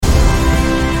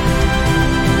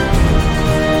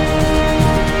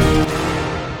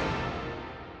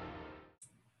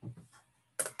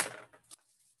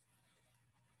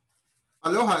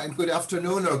Aloha and good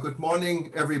afternoon or good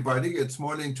morning, everybody. It's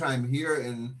morning time here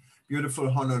in beautiful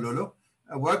Honolulu.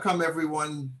 Welcome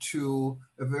everyone to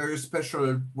a very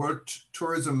special World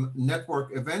Tourism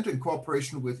Network event in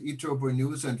cooperation with eTurbo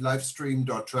News and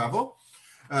Livestream.travel.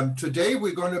 Today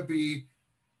we're going to be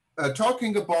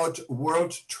talking about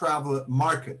World Travel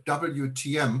Market,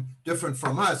 WTM, different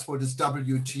from us. What is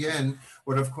WTN?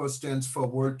 What of course stands for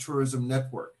World Tourism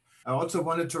Network. I also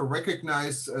wanted to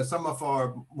recognize some of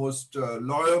our most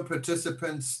loyal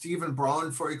participants. Stephen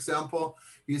Brown, for example,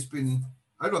 he's been,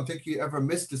 I don't think he ever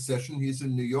missed a session. He's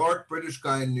in New York, British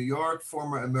guy in New York,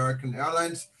 former American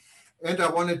Airlines. And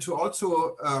I wanted to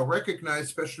also recognize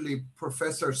especially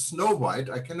Professor Snow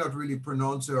White. I cannot really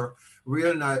pronounce her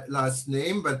real last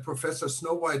name, but Professor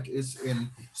Snow White is in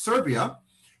Serbia,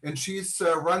 and she's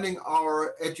running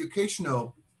our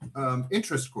educational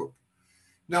interest group.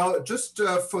 Now, just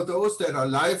for those that are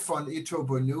live on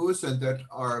eTurbo News and that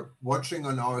are watching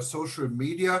on our social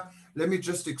media, let me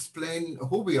just explain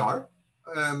who we are.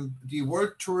 The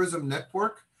World Tourism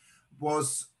Network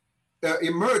was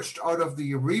emerged out of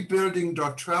the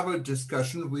rebuilding.travel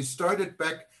discussion. We started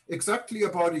back exactly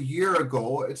about a year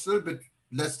ago. It's a little bit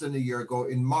less than a year ago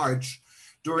in March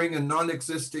during a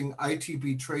non-existing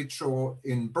ITB trade show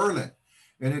in Berlin.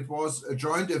 And it was a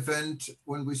joint event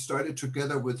when we started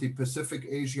together with the Pacific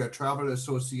Asia Travel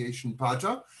Association,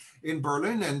 PATA, in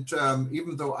Berlin. And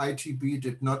even though ITB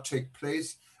did not take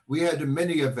place, we had a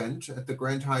mini event at the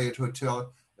Grand Hyatt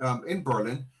Hotel in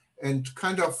Berlin, and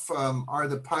kind of are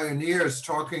the pioneers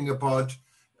talking about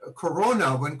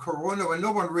Corona, when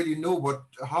no one really knew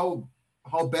how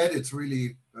bad it's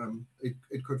really,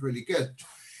 it could really get.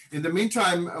 In the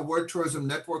meantime, World Tourism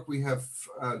Network, we have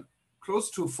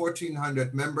close to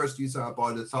 1,400 members. These are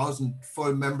about 1,000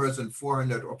 full members and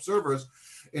 400 observers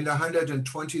in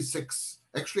 126,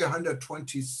 actually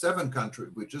 127 countries.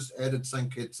 We just added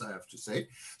St. Kitts, I have to say.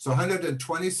 So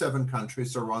 127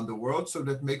 countries around the world. So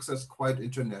that makes us quite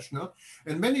international.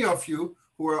 And many of you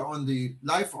who are on the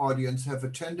live audience have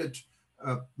attended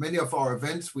many of our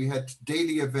events. We had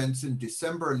daily events in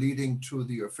December leading to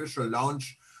the official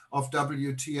launch of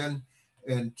WTN.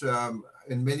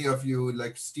 And many of you,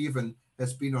 like Stephen,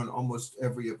 has been on almost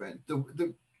every event.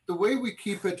 The way we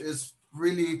keep it is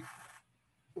really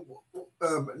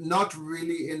not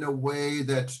really in a way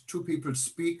that two people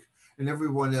speak and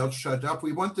everyone else shut up.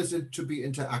 We want this to be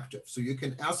interactive. So you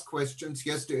can ask questions.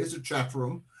 Yes, there is a chat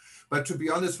room, but to be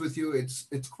honest with you,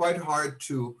 it's quite hard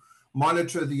to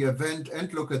monitor the event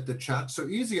and look at the chat. So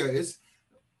easier is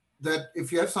that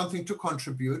if you have something to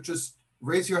contribute, just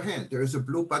raise your hand. There is a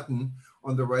blue button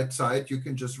on the right side. You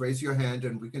can just raise your hand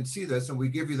and we can see this and we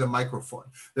give you the microphone.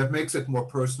 That makes it more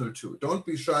personal too. Don't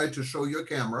be shy to show your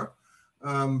camera.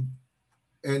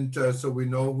 So we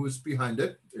know who's behind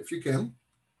it, if you can.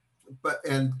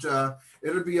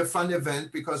 It'll be a fun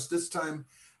event because this time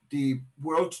the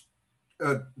World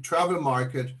Travel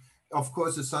Market, of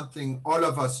course, is something all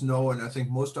of us know, and I think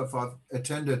most of us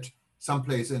attended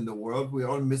someplace in the world. We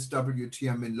all missed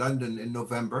WTM in London in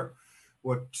November.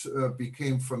 What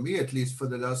became, for me at least, for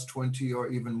the last 20 or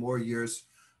even more years,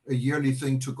 a yearly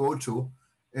thing to go to.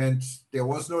 And there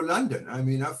was no London. I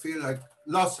mean, I feel like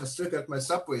lost. I still got my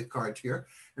subway card here,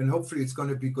 and hopefully it's going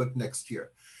to be good next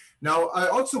year. Now, I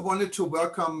also wanted to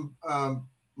welcome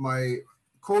my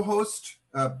co-host,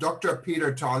 Dr.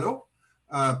 Peter Tarlow.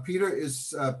 Peter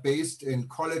is based in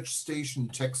College Station,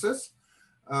 Texas,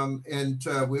 and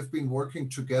we've been working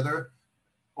together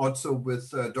also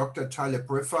with Dr. Taleb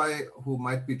Rifai, who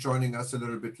might be joining us a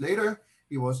little bit later.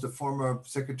 He was the former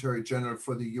Secretary General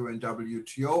for the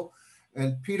UNWTO.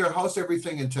 And Peter, how's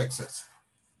everything in Texas?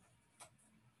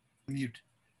 Mute.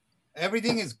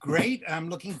 Everything is great. I'm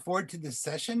looking forward to this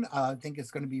session. I think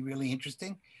it's going to be really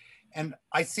interesting. And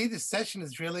I see this session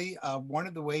as really one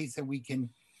of the ways that we can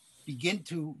begin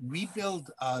to rebuild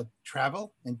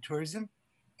travel and tourism.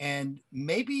 And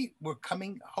maybe we're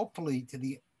coming, hopefully, to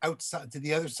the outside, to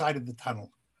the other side of the tunnel.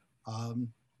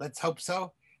 Let's hope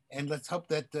so. And let's hope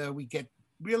that we get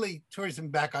really tourism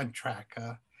back on track.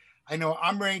 I know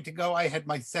I'm ready to go. I had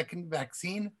my second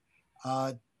vaccine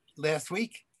last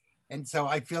week. And so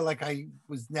I feel like I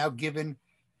was now given,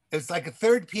 it's like a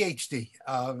third PhD.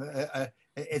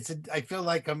 I feel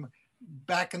like I'm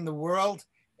back in the world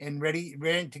and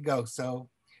ready to go. So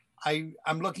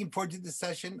I'm looking forward to this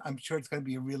session. I'm sure it's going to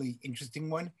be a really interesting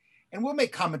one. And we'll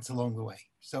make comments along the way.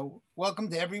 So welcome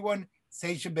to everyone.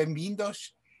 Seja bem-vindos.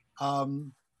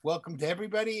 Welcome to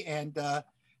everybody. And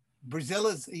Brazil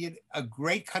is a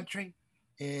great country.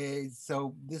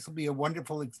 So this will be a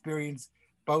wonderful experience,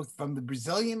 both from the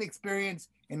Brazilian experience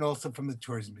and also from the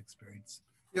tourism experience.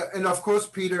 Yeah, and of course,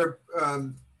 Peter,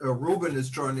 Ruben is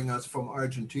joining us from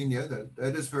Argentina.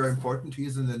 That is very important.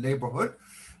 He's in the neighborhood.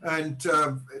 And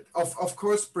of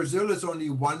course, Brazil is only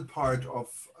one part of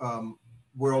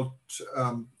world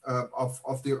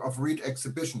of READ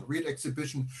exhibition. READ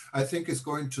exhibition, I think, is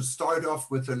going to start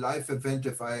off with a live event,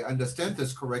 if I understand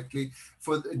this correctly,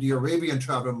 for the Arabian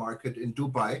travel market in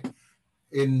Dubai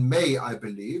in May, I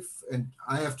believe. And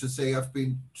I have to say, I've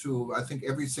been to, I think,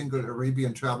 every single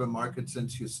Arabian travel market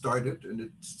since you started, and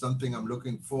it's something I'm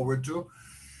looking forward to.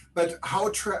 But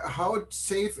how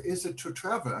safe is it to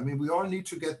travel? I mean, we all need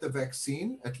to get the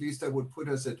vaccine. At least that would put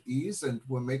us at ease, and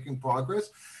we're making progress.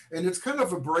 And it's kind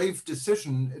of a brave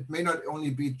decision. It may not only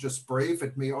be just brave,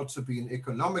 it may also be an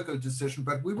economical decision,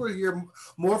 but we will hear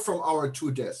more from our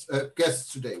two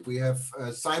guests today. We have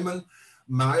Simon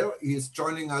Mile. He's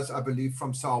joining us, I believe,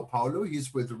 from Sao Paulo.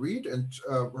 He's with READ, and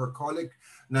her colleague,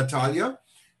 Natalia.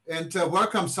 And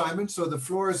welcome, Simon. So the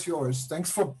floor is yours.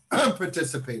 Thanks for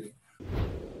participating.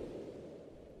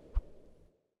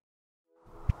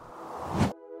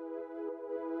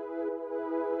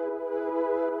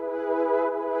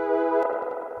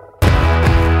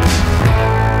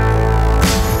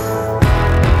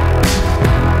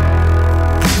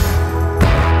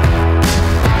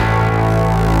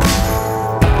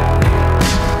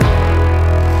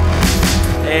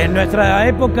 En nuestra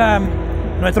época,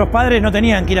 nuestros padres no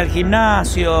tenían que ir al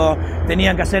gimnasio,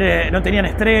 tenían que hacer, no tenían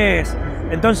estrés.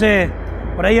 Entonces,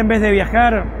 por ahí en vez de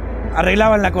viajar,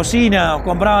 arreglaban la cocina, o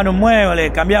compraban un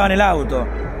mueble, cambiaban el auto.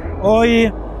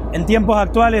 Hoy, en tiempos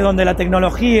actuales donde la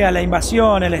tecnología, la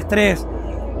invasión, el estrés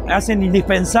hacen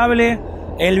indispensable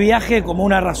el viaje como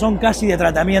una razón casi de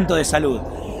tratamiento de salud.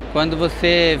 Quando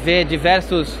você vê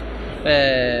diversas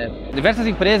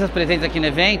empresas presentes aqui no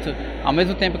evento, ao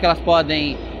mesmo tempo que elas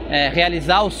podem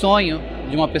realizar o sonho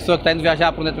de uma pessoa que está indo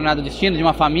viajar para um determinado destino, de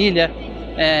uma família,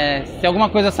 se alguma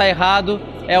coisa sai errado,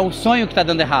 é o sonho que está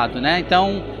dando errado, né?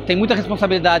 Então tem muita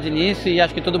responsabilidade nisso, e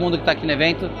acho que todo mundo que está aqui no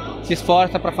evento se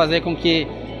esforça para fazer com que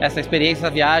essa experiência, essa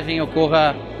viagem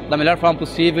ocorra da melhor forma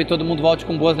possível e todo mundo volte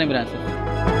com boas lembranças.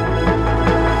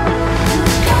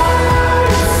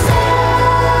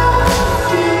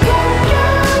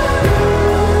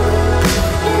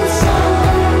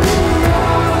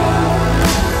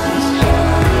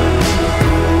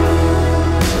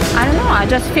 I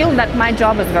just feel that my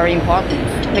job is very important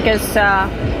because,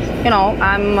 you know,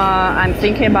 I'm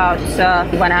thinking about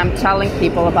when I'm telling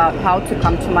people about how to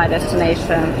come to my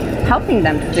destination, helping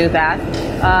them to do that.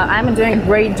 I'm doing a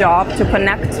great job to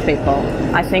connect people.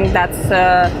 I think that's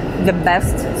the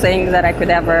best thing that I could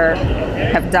ever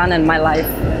have done in my life.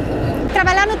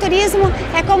 Trabalhar no turismo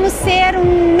é como ser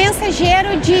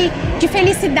mensageiro de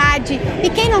felicidade. E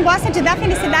quem não gosta de dar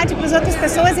felicidade para as outras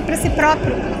pessoas e para si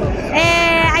próprio?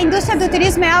 A indústria do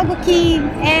turismo é algo que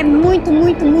é muito,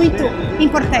 muito, muito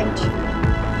importante.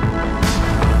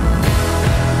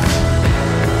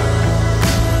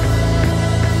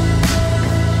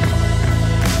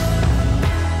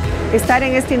 Estar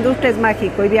en esta industria es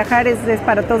mágico y viajar es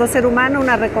para todo ser humano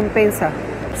una recompensa.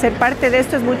 Ser parte de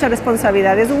esto es mucha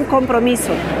responsabilidad, es un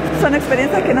compromiso. Son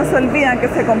experiencias que no se olvidan, que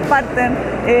se comparten,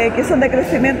 que son de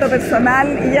crecimiento personal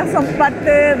y ya son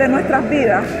parte de nuestras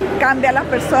vidas. Cambia a las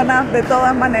personas de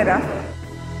todas maneras.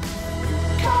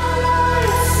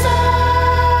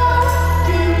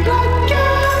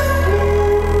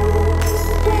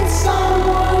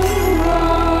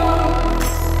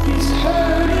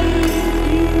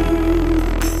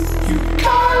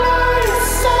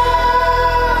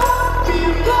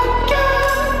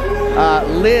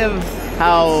 Live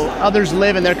how others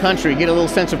live in their country, get a little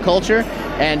sense of culture,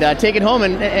 and take it home,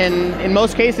 and in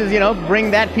most cases, you know, bring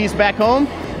that piece back home,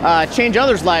 change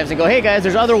others' lives, and go, hey guys,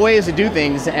 there's other ways to do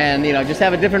things, and you know, just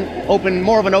have a different,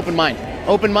 more of an open mind.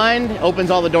 Open mind opens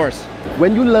all the doors.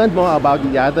 When you learn more about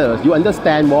the others, you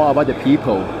understand more about the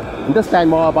people, understand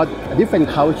more about a different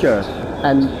culture,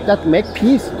 and that makes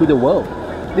peace to the world.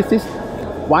 This is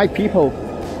why people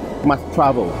must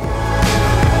travel.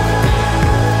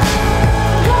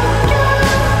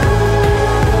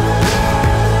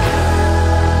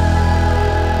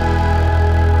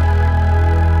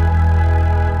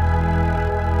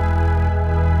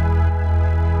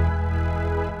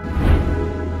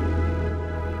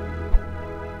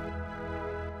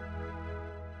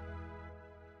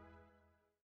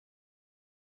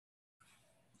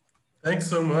 Thanks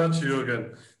so much,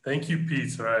 Jürgen. Thank you,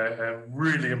 Peter. I'm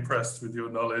really impressed with your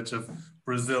knowledge of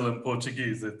Brazil and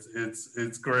Portuguese.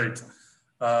 It's great.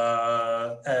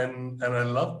 And I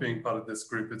love being part of this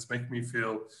group. It's making me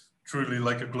feel truly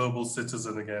like a global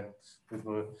citizen again, with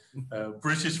my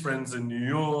British friends in New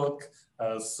York,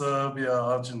 Serbia,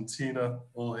 Argentina,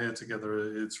 all here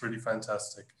together. It's really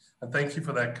fantastic. And thank you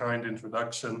for that kind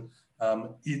introduction.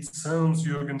 It sounds,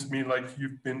 Jürgen, to me like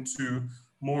you've been to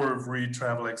more of Reed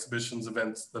Travel Exhibitions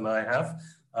events than I have.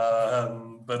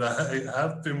 But I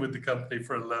have been with the company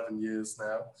for 11 years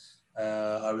now.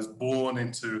 I was born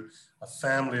into a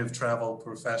family of travel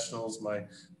professionals. My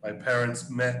parents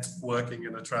met working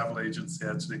in a travel agency,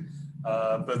 actually.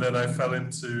 But then I fell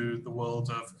into the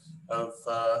world of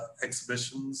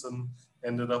exhibitions and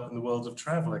ended up in the world of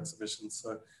travel exhibitions.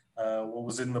 So what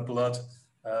was in the blood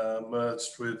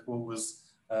merged with what was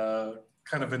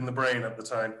kind of in the brain at the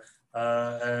time.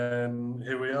 And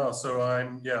here we are. So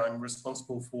I'm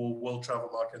responsible for World Travel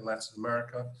Market in Latin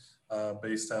America,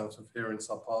 based out of here in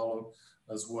Sao Paulo,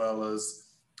 as well as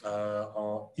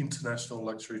our international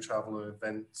luxury travel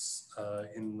events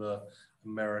in the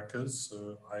Americas.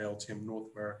 So ILTM North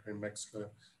America in Mexico,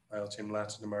 ILTM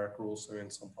Latin America also in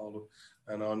Sao Paulo.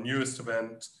 And our newest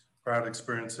event, Proud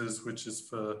Experiences, which is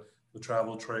for the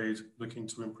travel trade looking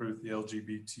to improve the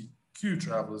LGBTQ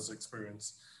travelers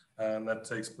experience. And that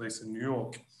takes place in New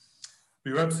York. But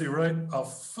you're absolutely right. Our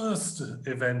first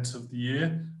event of the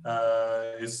year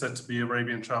is set to be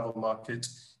Arabian Travel Market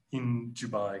in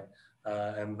Dubai.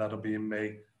 And that'll be in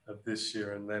May of this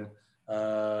year. And then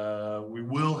we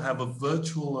will have a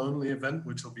virtual only event,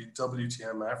 which will be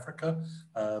WTM Africa,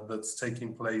 that's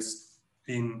taking place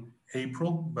in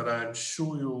April. But I'm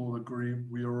sure you'll agree,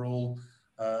 we are all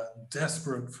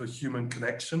desperate for human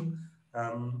connection.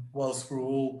 Whilst we're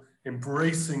all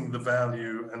embracing the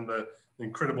value and the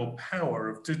incredible power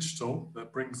of digital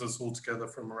that brings us all together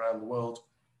from around the world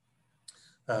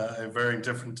in varying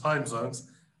different time zones,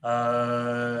 we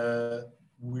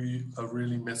are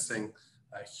really missing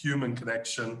a human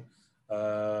connection.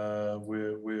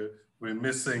 We're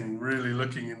missing really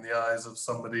looking in the eyes of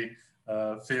somebody,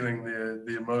 feeling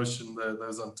the emotion,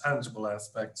 those intangible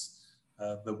aspects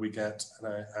that we get.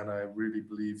 And I really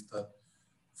believe that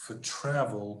for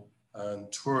travel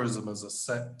and tourism as a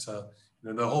sector,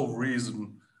 the whole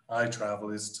reason I travel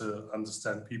is to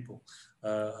understand people,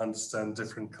 understand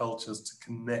different cultures, to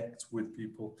connect with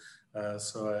people.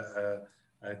 So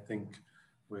I think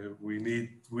we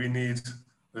need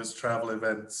those travel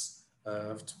events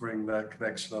to bring that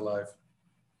connection alive.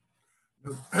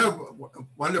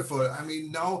 Wonderful. I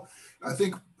mean, now I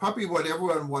think probably what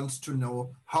everyone wants to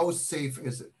know, how safe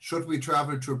is it? Should we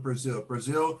travel to Brazil?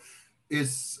 Brazil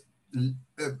is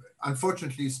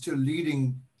unfortunately still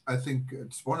leading. I think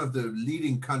it's one of the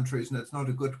leading countries, and it's not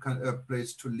a good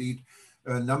place to lead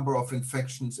a number of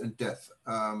infections and death.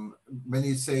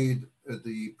 Many say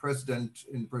the president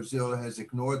in Brazil has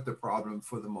ignored the problem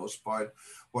for the most part,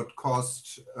 what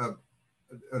caused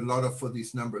a lot for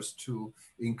these numbers to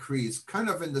increase, kind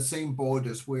of in the same boat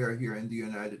as we are here in the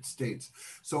United States.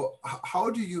 So how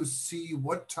do you see,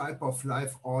 what type of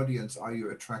live audience are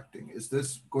you attracting? Is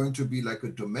this going to be like a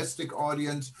domestic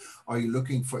audience? Are you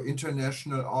looking for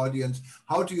international audience?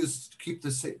 How do you keep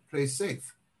the place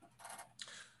safe?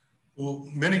 Well,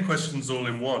 many questions all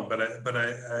in one, but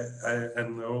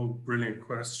and they're all brilliant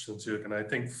questions, Jürgen. I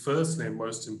think firstly and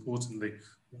most importantly,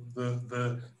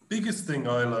 the biggest thing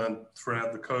I learned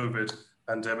throughout the COVID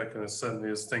pandemic, and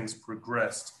certainly as things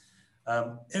progressed,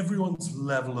 everyone's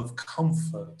level of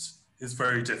comfort is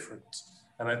very different.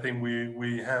 And I think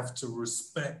we have to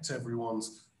respect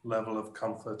everyone's level of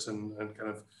comfort and kind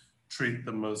of treat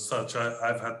them as such.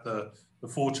 I've had the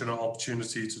fortunate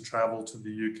opportunity to travel to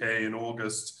the UK in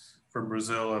August from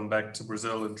Brazil and back to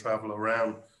Brazil and travel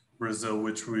around Brazil,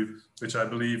 which I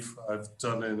believe I've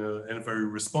done in a very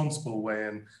responsible way,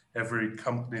 and every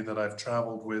company that I've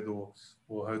traveled with or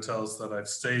hotels that I've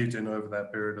stayed in over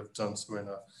that period have done so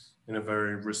in a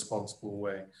very responsible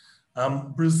way.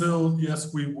 Brazil,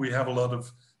 yes, we have a lot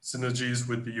of synergies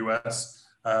with the US,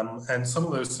 and some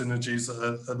of those synergies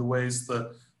are the ways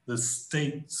that the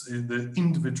states, the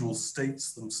individual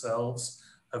states themselves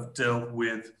have dealt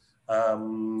with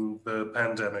the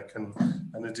pandemic and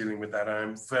are dealing with that.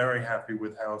 I'm very happy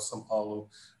with how Sao Paulo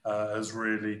has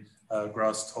really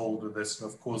grasped hold of this.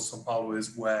 And of course, Sao Paulo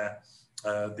is where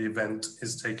the event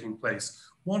is taking place.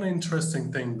 One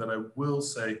interesting thing that I will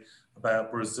say about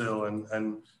Brazil,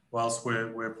 and whilst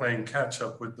we're playing catch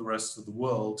up with the rest of the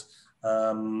world,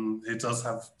 it does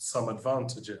have some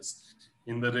advantages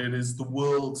in that it is the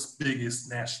world's biggest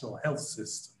national health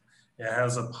system. It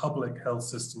has a public health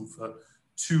system for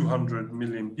 200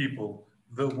 million people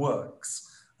that works.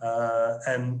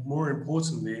 And more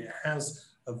importantly, it has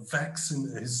a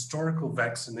historical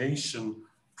vaccination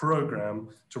program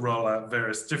to roll out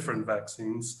various different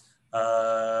vaccines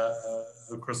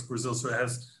across Brazil. So it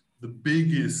has the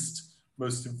biggest,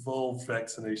 most evolved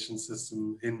vaccination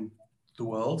system in the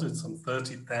world. It's some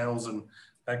 30,000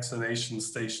 vaccination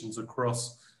stations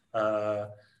across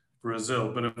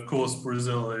Brazil. But of course,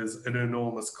 Brazil is an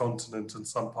enormous continent, and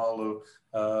Sao Paulo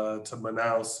to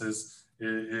Manaus is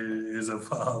a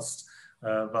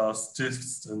vast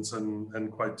distance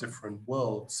and quite different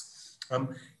worlds.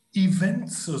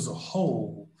 Events as a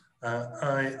whole,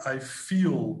 I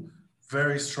feel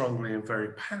very strongly and very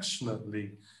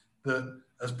passionately that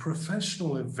as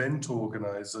professional event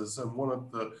organizers and one of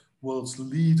the world's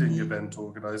leading event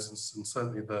organizers, and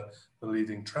certainly the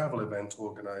leading travel event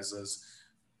organizers,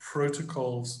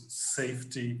 protocols,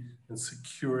 safety and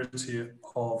security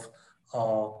of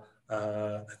our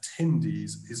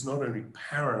attendees is not only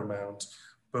paramount,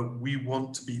 but we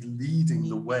want to be leading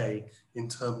the way in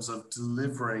terms of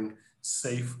delivering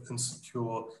safe and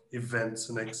secure events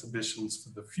and exhibitions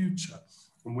for the future.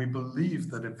 And we believe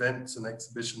that events and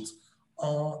exhibitions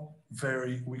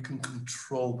we can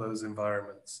control those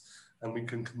environments, and we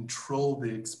can control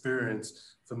the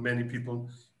experience for many people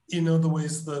in other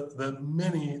ways that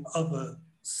many other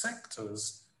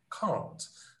sectors can't.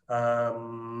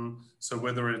 So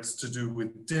whether it's to do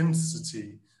with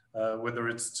density, whether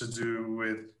it's to do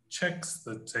with checks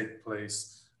that take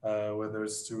place, whether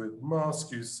it's to do with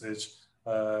mask usage,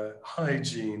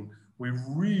 hygiene, we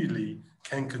really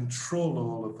can control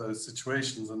all of those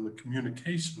situations and the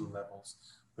communication levels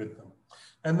with them.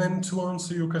 And then to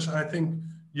answer your question, I think,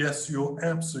 yes, you're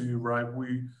absolutely right.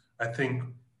 I think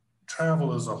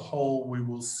travel as a whole, we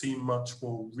will see much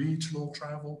more regional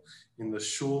travel in the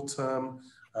short term.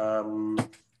 Of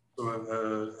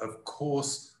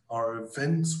course, our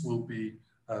events will be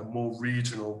more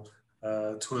regional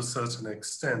to a certain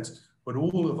extent, but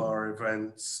all of our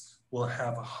events will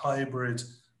have a hybrid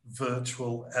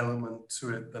virtual element to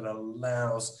it that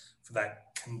allows for that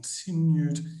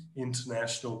continued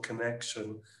international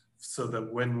connection, so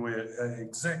that when we're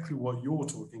exactly what you're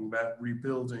talking about,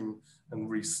 rebuilding and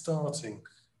restarting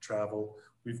travel,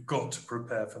 we've got to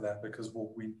prepare for that, because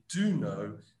what we do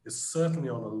know is certainly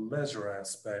on a leisure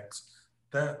aspect,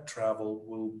 that travel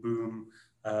will boom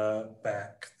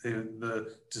back.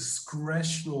 The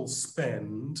discretional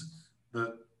spend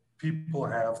that people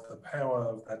have, the power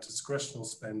of that discretional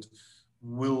spend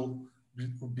will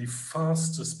be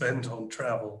faster spent on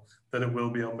travel than it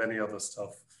will be on many other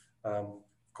stuff. Of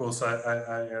course,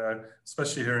 I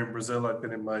especially here in Brazil, I've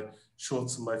been in my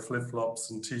shorts and my flip-flops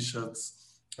and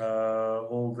t-shirts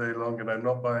all day long, and I'm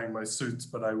not buying my suits,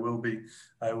 but I will be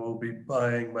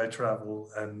buying my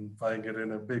travel and buying it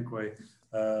in a big way,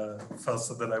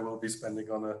 faster than I will be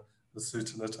spending on a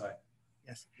suit and a tie.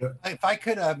 Yes. Yep. If I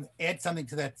could add something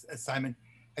to that, Simon,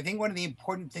 I think one of the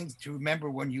important things to remember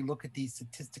when you look at these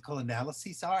statistical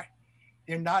analyses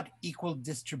they're not equal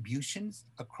distributions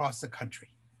across the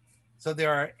country. So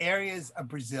there are areas of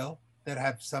Brazil that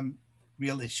have some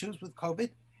real issues with COVID,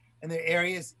 and there are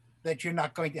areas that you're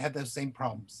not going to have those same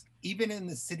problems. Even in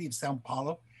the city of Sao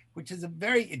Paulo, which is a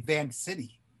very advanced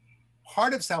city,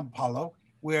 part of Sao Paulo,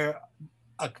 where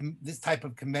this type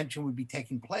of convention would be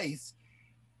taking place,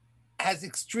 has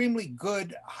extremely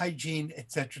good hygiene,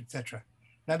 et cetera, et cetera.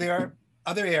 Now, there are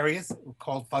other areas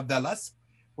called favelas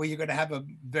where you're going to have a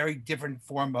very different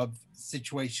form of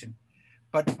situation.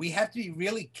 But we have to be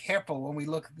really careful when we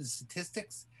look at the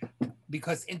statistics,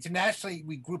 because internationally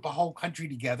we group a whole country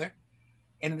together.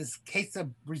 And in this case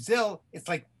of Brazil, it's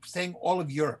like saying all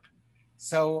of Europe.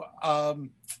 So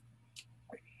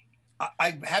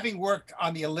having worked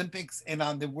on the Olympics and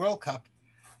on the World Cup,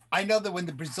 I know that when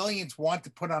the Brazilians want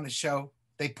to put on a show,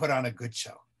 they put on a good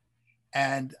show.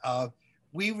 And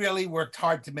we really worked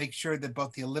hard to make sure that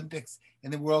both the Olympics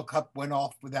and the World Cup went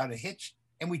off without a hitch,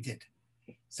 and we did.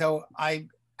 So I'm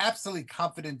absolutely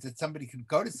confident that somebody could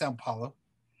go to Sao Paulo,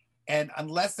 and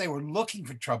unless they were looking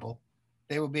for trouble,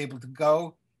 they will be able to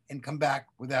go and come back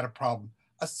without a problem,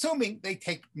 assuming they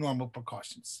take normal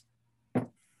precautions.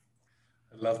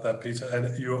 I love that, Peter,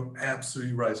 and you're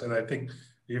absolutely right. And I think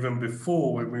even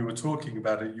before, when we were talking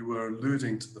about it, you were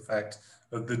alluding to the fact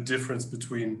of the difference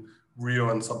between Rio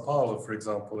and Sao Paulo, for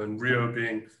example, and Rio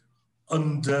being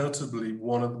undoubtedly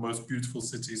one of the most beautiful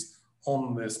cities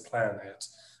on this planet.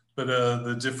 But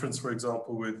the difference, for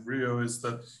example, with Rio is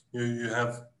that you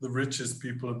have the richest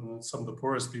people and some of the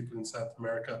poorest people in South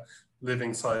America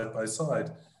living side by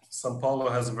side. Sao Paulo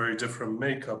has a very different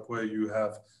makeup, where you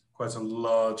have quite a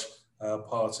large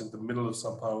part in the middle of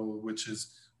Sao Paulo, which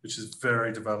is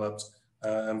very developed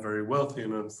and very wealthy,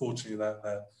 and unfortunately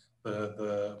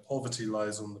the poverty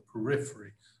lies on the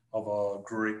periphery of our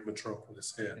great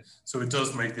metropolis here. So it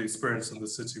does make the experience of the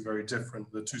city very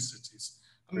different, the two cities.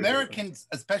 Americans,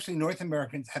 especially North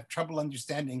Americans, have trouble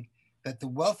understanding that the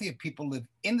wealthier people live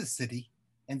in the city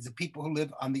and the people who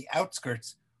live on the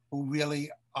outskirts who really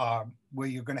are where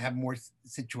you're going to have more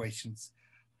situations.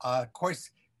 Of course,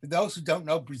 for those who don't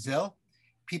know Brazil,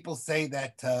 people say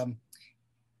that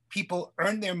people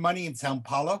earn their money in Sao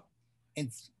Paulo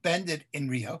and spend it in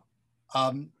Rio,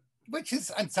 which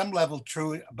is on some level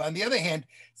true. But on the other hand,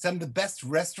 some of the best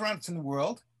restaurants in the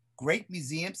world, great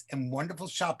museums, and wonderful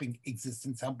shopping exist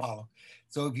in Sao Paulo.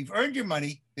 So if you've earned your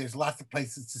money, there's lots of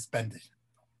places to spend it.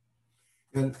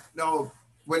 And now,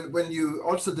 when you,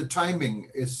 also the timing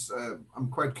is, I'm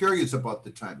quite curious about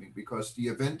the timing because the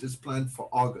event is planned for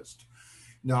August.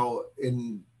 Now,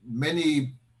 in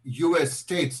many US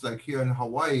states, like here in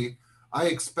Hawaii, I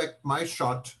expect my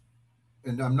shot,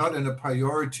 and I'm not in a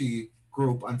priority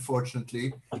group,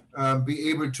 unfortunately, be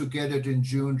able to get it in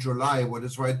June, July, what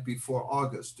is right before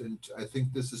August. And I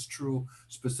think this is true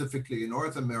specifically in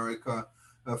North America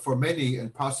for many,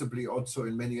 and possibly also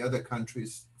in many other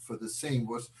countries for the same.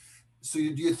 So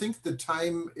do you think the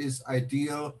time is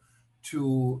ideal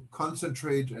to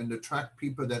concentrate and attract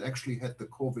people that actually had the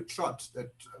COVID shots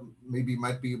that maybe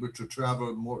might be able to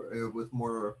travel more with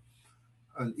more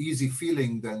an easy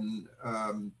feeling than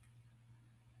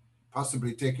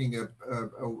possibly taking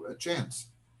a chance?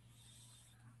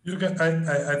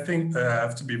 I think I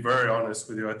have to be very honest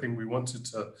with you. I think we wanted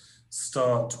to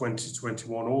start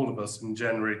 2021, all of us, in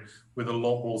January with a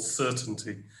lot more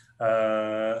certainty.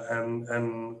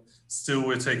 And still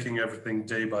we're taking everything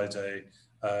day by day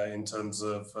in terms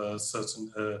of certain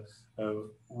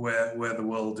where the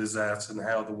world is at and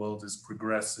how the world is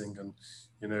progressing. And,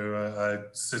 you know, I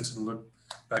sit and look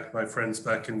back at my friends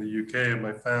back in the UK and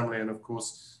my family, and of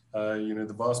course, you know,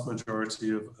 the vast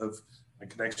majority of my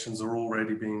connections are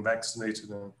already being vaccinated,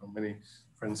 and many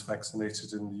friends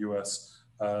vaccinated in the US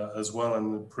as well,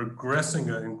 and progressing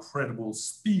at incredible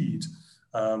speed.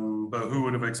 But who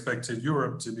would have expected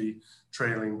Europe to be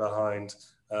trailing behind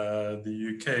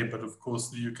the UK? But of course,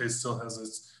 the UK still has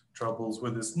its troubles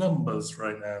with its numbers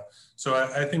right now. So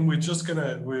I think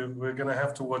we're gonna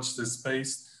have to watch this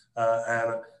space,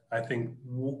 and I think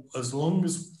as long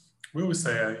as we always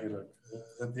say, you know,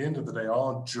 at the end of the day,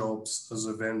 our jobs as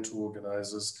event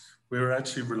organizers, we're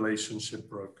actually relationship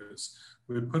brokers.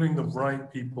 We're putting the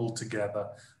right people together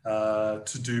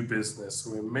to do business.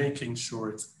 We're making sure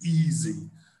it's easy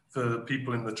for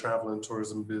people in the travel and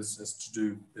tourism business to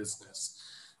do business.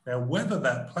 Now, whether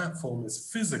that platform is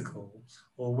physical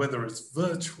or whether it's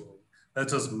virtual, that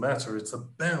doesn't matter. It's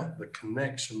about the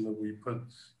connection that we put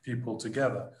people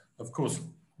together. Of course,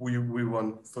 we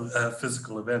want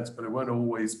physical events, but it won't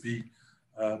always be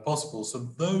possible. So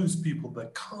those people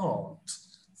that can't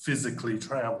physically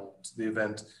travel to the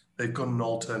event, they've got an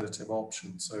alternative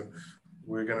option. So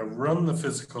we're going to run the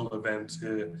physical event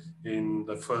here in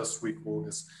the first week of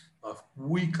August. A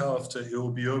week after, it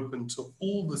will be open to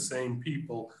all the same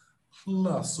people,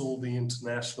 plus all the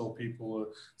international people,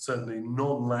 certainly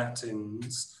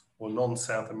non-Latins or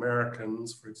non-South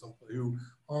Americans, for example, who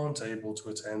aren't able to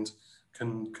attend,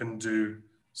 can do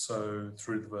so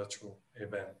through the virtual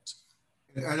event.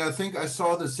 And I think I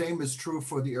saw the same is true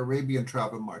for the Arabian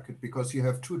travel market, because you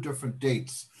have two different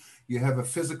dates. You have a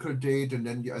physical date, and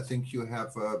then I think you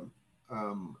have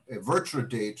a virtual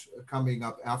date coming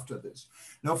up after this.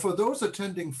 Now, for those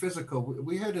attending physical,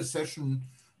 we had a session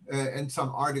and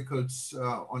some articles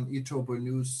on eTober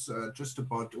News just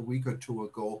about a week or two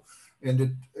ago.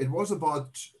 And it was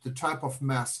about the type of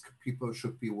mask people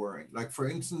should be wearing. Like, for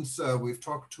instance, we've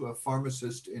talked to a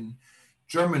pharmacist in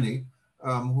Germany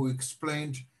who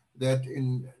explained that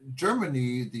in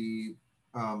Germany, the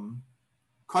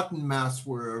cotton masks,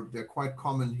 where they're quite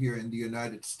common here in the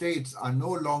United States, are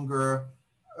no longer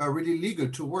really legal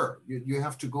to wear. You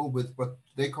have to go with what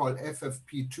they call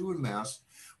FFP2 masks,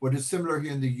 what is similar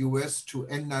here in the US to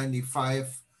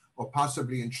N95, or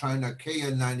possibly in China,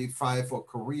 KN95, or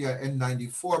Korea,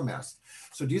 N94 masks.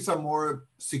 So these are more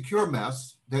secure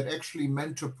masks that actually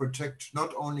meant to protect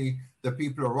not only the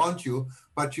people around you,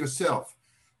 but yourself.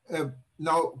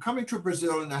 Now, coming to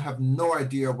Brazil, and I have no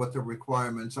idea what the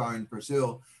requirements are in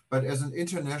Brazil, but as an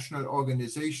international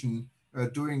organization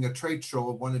doing a trade show,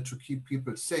 wanted to keep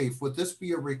people safe. Would this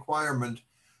be a requirement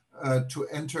to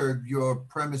enter your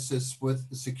premises with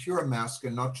a secure mask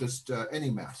and not just any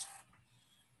mask?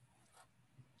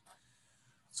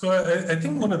 So I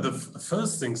think one of the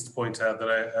first things to point out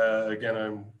that again,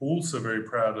 I'm also very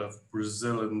proud of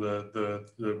Brazil and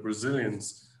the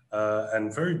Brazilians,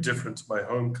 and very different to my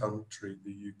home country,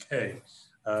 the UK,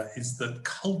 is that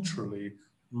culturally,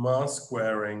 mask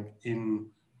wearing in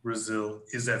Brazil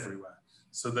is everywhere.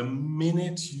 So the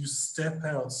minute you step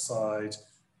outside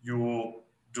your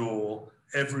door,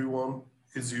 everyone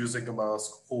is using a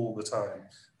mask all the time.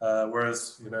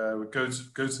 Whereas, you know, go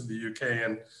to the UK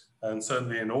and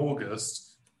certainly in August,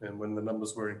 and when the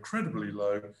numbers were incredibly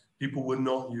low, people were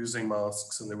not using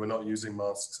masks and they were not using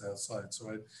masks outside.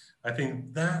 So I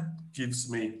think that gives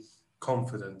me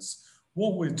confidence.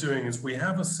 What we're doing is we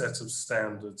have a set of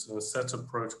standards and a set of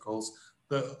protocols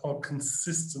that are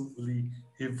consistently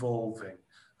evolving.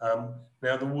 Now,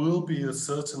 there will be a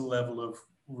certain level of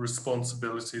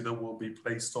responsibility that will be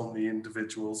placed on the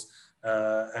individuals,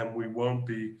 and we won't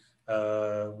be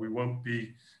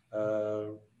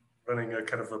running a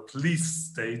kind of a police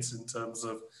state in terms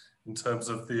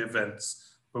of the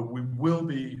events, but we will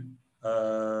be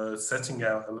setting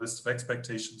out a list of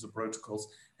expectations and protocols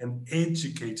and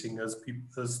educating as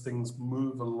things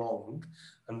move along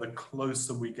and the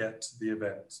closer we get to the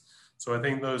event. So I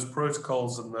think those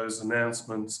protocols and those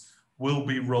announcements will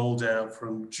be rolled out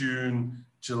from June,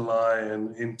 July,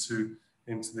 and into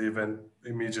the event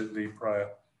immediately prior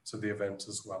to the event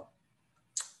as well.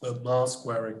 But mask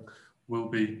wearing will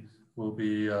be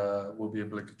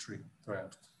obligatory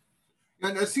throughout.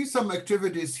 And I see some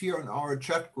activities here in our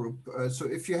chat group. So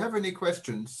if you have any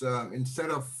questions,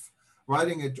 instead of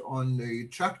writing it on the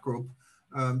chat group,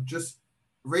 just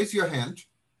raise your hand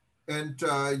and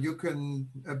you can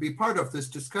be part of this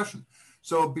discussion.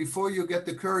 So before you get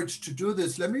the courage to do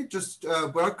this, let me just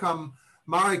welcome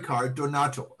Maricar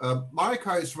Donato.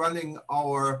 Maricar is running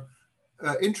our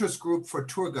interest group for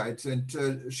tour guides, and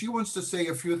she wants to say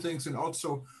a few things and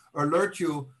also alert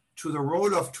you to the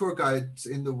role of tour guides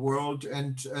in the world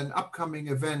and an upcoming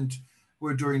event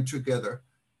we're doing together.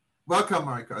 Welcome,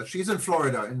 Maricar. She's in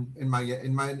Florida,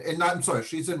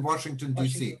 she's in Washington,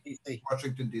 D.C.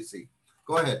 Washington, D.C.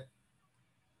 Go ahead.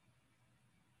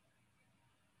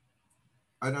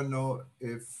 I don't know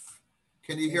if,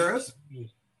 can you hear us?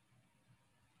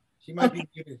 She might be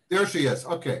muted. There she is,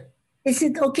 okay. Is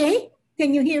it okay?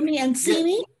 Can you hear me and see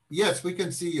me? Yes, we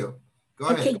can see you. Go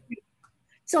ahead.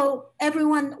 So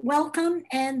everyone, welcome,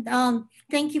 and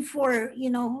thank you for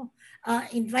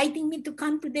inviting me to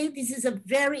come today. This is a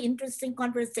very interesting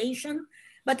conversation,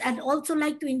 but I'd also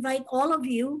like to invite all of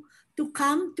you to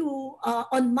come to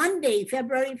on Monday,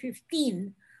 February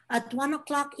 15, at 1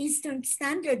 o'clock Eastern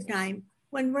Standard Time,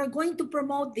 when we're going to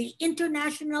promote the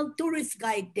International Tourist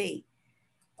Guide Day.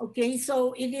 Okay,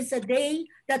 so it is a day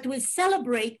that we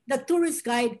celebrate the tourist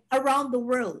guide around the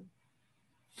world.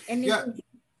 And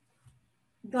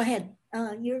go ahead,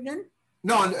 Jürgen.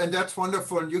 No, and that's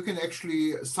wonderful. You can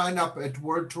actually sign up at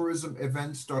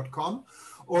worldtourismevents.com,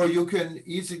 or you can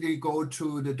easily go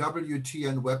to the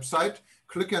WTN website,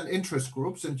 click on interest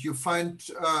groups, and you find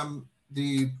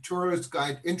the tourist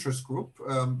guide interest group.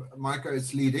 Micah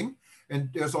is leading, and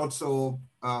there's also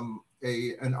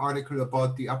an article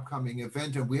about the upcoming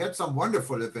event. And we had some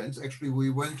wonderful events. Actually,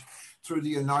 we went through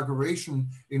the inauguration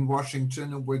in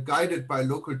Washington and were guided by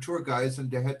local tour guides,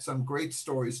 and they had some great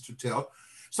stories to tell.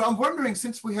 So I'm wondering,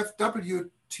 since we have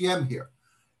WTM here,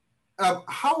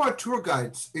 how are tour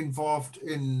guides involved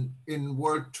in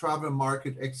World Travel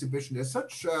Market Exhibition? There's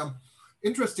such an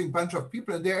interesting bunch of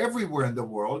people, and they're everywhere in the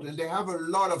world, and they have a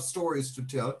lot of stories to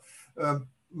tell.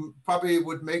 Probably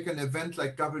would make an event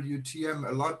like WTM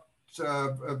a lot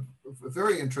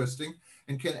very interesting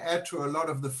and can add to a lot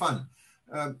of the fun.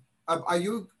 Are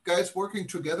you guys working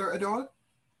together at all?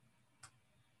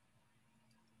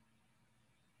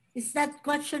 Is that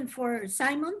question for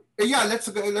Simon? Yeah,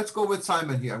 let's go with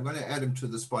Simon here. I'm going to add him to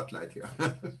the spotlight here.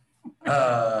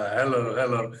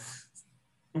 Hello.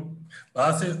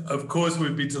 Of course,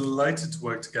 we'd be delighted to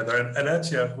work together. And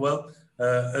actually,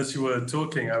 as you were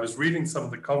talking, I was reading some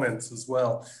of the comments as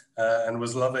well, and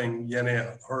was loving Jenny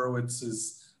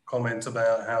Horowitz's comment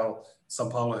about how Sao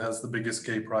Paulo has the biggest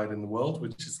gay pride in the world,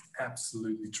 which is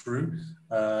absolutely true.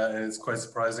 And it's quite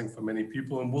surprising for many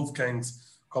people. And Wolfgang's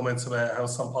comments about how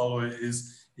Sao Paulo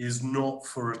is not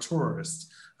for a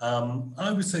tourist.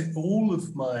 I would say all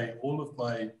of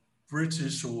my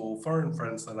British or foreign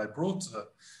friends that I brought to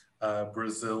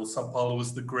Brazil, Sao Paulo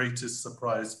was the greatest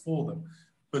surprise for them.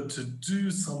 But to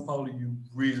do Sao Paulo, you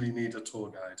really need a tour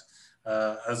guide.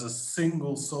 As a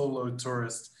single solo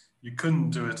tourist, you couldn't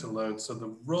do it alone. So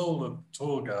the role of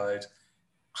tour guide,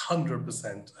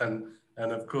 100%.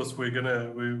 And of course, we're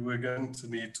going to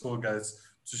need tour guides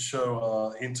to show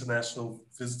our international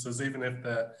visitors, even if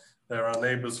they're our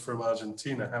neighbors from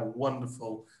Argentina, how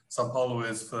wonderful Sao Paulo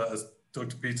is for, as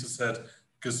Dr. Peter said,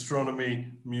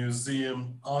 gastronomy,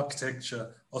 museum,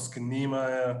 architecture, Oscar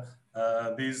Niemeyer,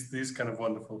 these kind of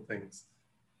wonderful things.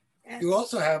 You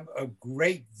also have a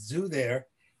great zoo there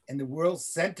and the World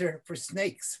Center for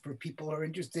Snakes for people who are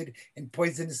interested in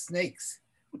poisonous snakes,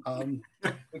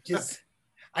 which is,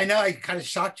 I know I kind of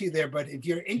shocked you there, but if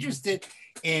you're interested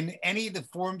in any of the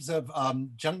forms of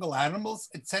jungle animals,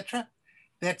 etc.,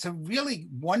 that's a really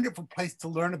wonderful place to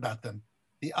learn about them.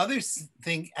 The other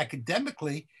thing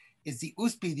academically is the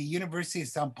USP, the University of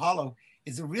Sao Paulo,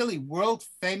 is a really world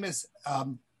famous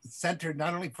center,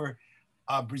 not only for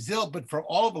Brazil, but for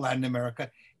all of Latin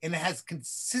America. And it has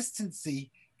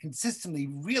consistently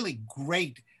really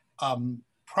great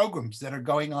programs that are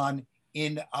going on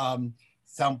in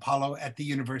Sao Paulo at the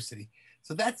university.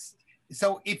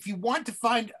 So if you want to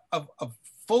find a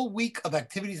full week of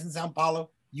activities in Sao Paulo,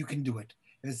 you can do it.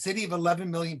 In a city of 11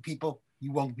 million people,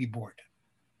 you won't be bored.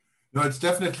 No, it's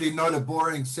definitely not a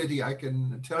boring city. I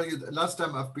can tell you the last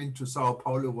time I've been to Sao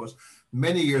Paulo was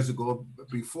many years ago,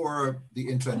 before the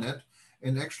internet.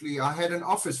 And actually I had an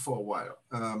office for a while.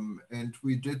 And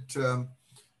we did,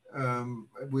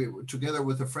 together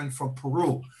with a friend from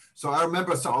Peru. So I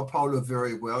remember Sao Paulo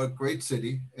very well, great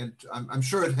city. And I'm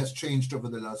sure it has changed over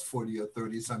the last 40 or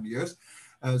 30 some years.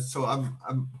 So I'm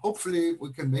hopefully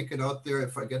we can make it out there.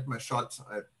 If I get my shots,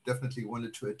 I definitely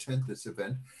wanted to attend this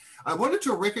event. I wanted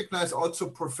to recognize also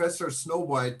Professor Snow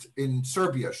White in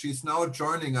Serbia. She's now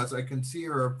joining us. I can see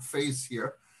her face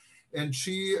here. And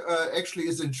she actually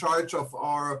is in charge of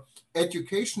our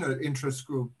educational interest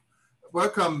group.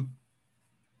 Welcome.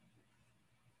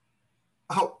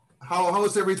 How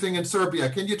is everything in Serbia?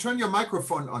 Can you turn your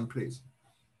microphone on, please?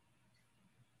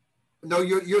 No,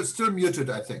 you're still muted,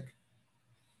 I think.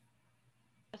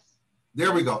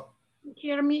 There we go.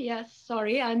 Hear me? Yes,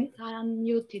 sorry, I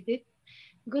unmuted it.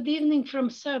 Good evening from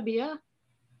Serbia.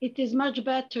 It is much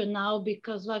better now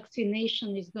because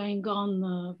vaccination is going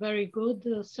on very good.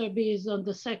 Serbia is on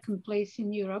the second place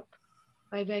in Europe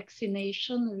by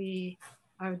vaccination. We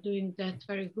are doing that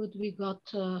very good. We got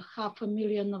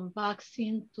 500,000 of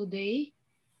vaccine today.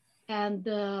 And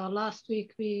last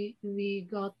week we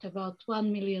got about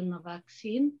 1 million of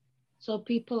vaccine. So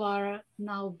people are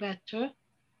now better.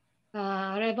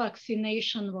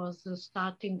 Revaccination was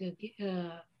starting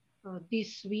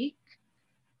this week.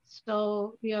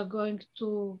 So we are going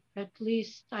to, at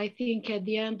least, I think at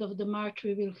the end of the March,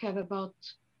 we will have about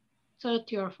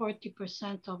 30 or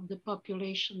 40% of the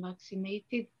population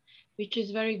vaccinated, which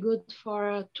is very good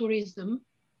for tourism,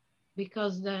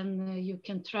 because then you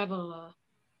can travel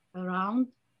around.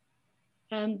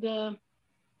 And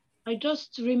I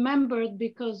just remembered,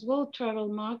 because World Travel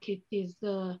Market is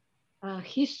the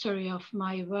history of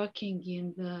my working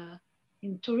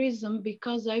in tourism,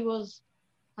 because I was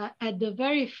at the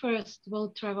very first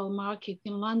World Travel Market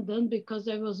in London, because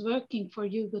I was working for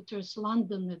Hugo Tours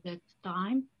London at that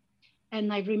time.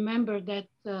 And I remember that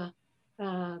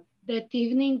that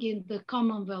evening in the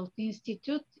Commonwealth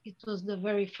Institute, it was the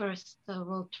very first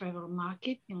World Travel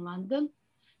Market in London.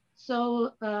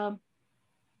 So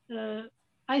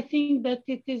I think that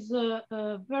it is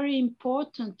very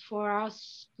important for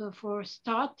us for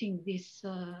starting these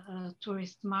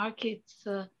tourist markets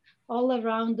all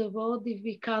around the world. If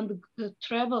we can't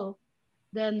travel,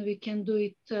 then we can do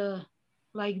it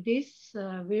like this,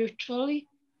 virtually.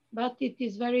 But it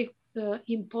is very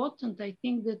important, I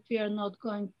think, that we are not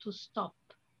going to stop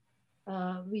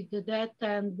with that.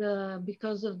 And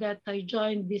because of that, I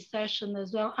joined this session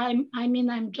as well. I'm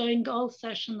joining all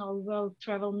session of World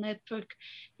Travel Network,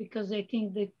 because I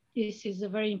think that this is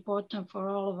very important for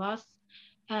all of us.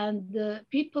 And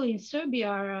people in Serbia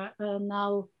are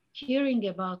now hearing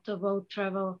about the World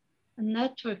Travel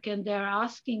Network, and they're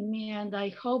asking me, and I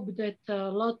hope that a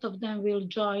lot of them will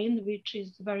join, which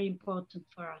is very important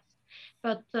for us.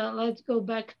 But let's go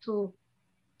back to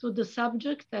the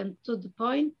subject and to the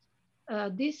point.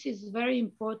 This is very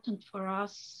important for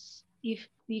us if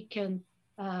we can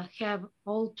have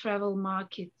all travel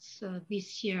markets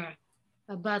this year.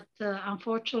 But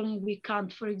unfortunately, we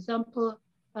can't. For example,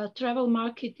 a travel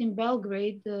market in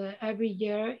Belgrade every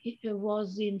year, it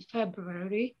was in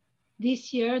February.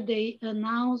 This year, they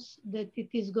announced that it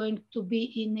is going to be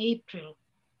in April,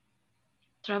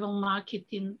 travel market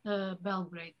in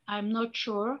Belgrade. I'm not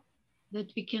sure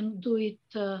that we can do it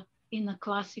in a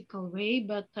classical way,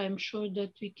 but I'm sure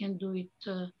that we can do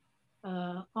it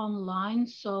online.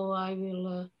 So I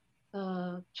will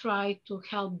try to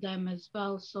help them as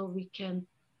well. So we can,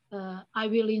 I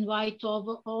will invite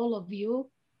all of you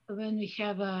when we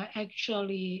have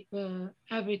actually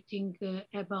everything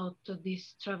about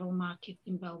this travel market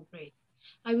in Belgrade.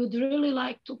 I would really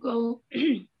like to go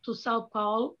to Sao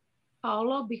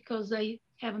Paulo because I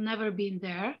have never been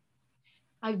there.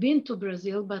 I've been to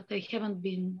Brazil, but I haven't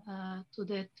been to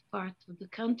that part of the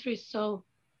country. So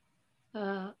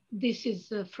this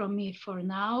is from me for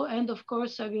now. And of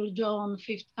course, I will join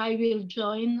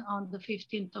on the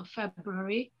 15th of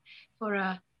February for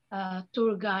a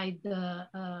tour guide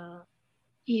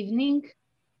evening.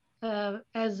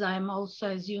 As I'm also,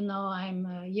 as you know,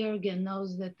 Jürgen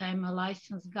knows that I'm a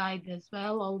licensed guide as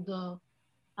well, although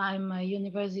I'm a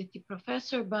university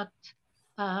professor. But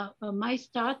my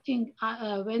starting,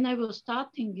 when I was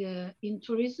starting in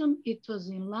tourism, it was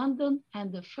in London,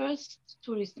 and the first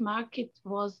tourist market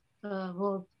was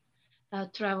World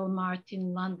Travel Mart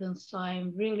in London. So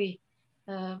I'm really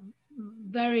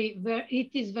it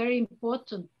is very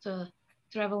important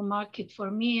travel market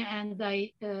for me, and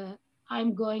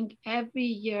I'm going every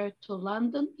year to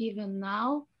London. Even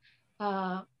now,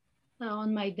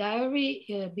 on my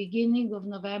diary, beginning of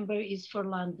November is for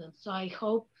London. So I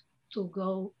hope to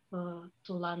go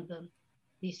to London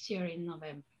this year in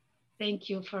November. Thank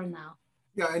you for now.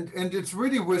 Yeah, and it's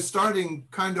really, we're starting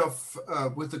kind of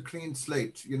with a clean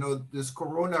slate. You know, this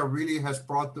Corona really has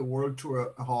brought the world to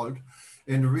a halt,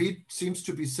 and READ seems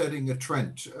to be setting a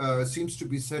trend, seems to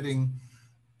be setting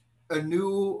a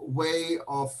new way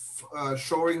of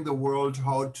showing the world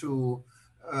how to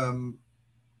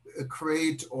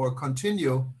create or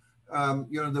continue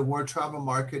you know, the world travel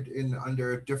market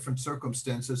under different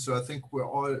circumstances. So I think we're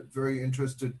all very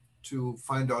interested to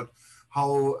find out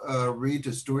how READ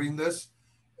is doing this.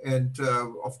 And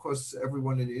of course,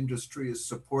 everyone in the industry is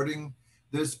supporting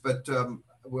this, but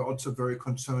we're also very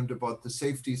concerned about the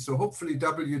safety. So hopefully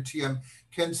WTM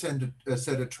can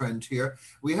set a trend here.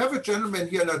 We have a gentleman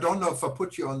here, and I don't know if I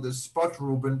put you on the spot,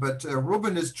 Ruben, but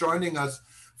Ruben is joining us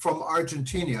from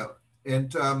Argentina.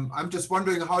 And I'm just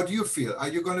wondering, how do you feel? Are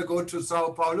you going to go to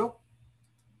Sao Paulo?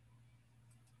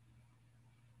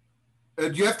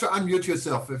 You have to unmute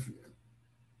yourself.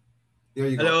 There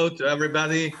you go. Hello to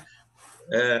everybody.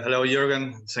 Hello,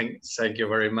 Jürgen. Thank you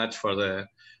very much for the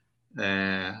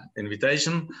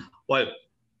invitation. Well,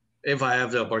 if I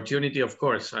have the opportunity, of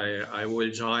course, I will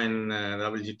join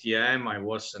WTM. I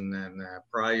was in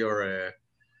prior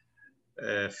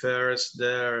fairs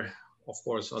there. Of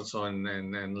course, also in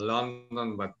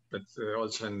London, but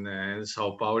also in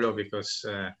Sao Paulo, because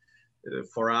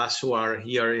for us who are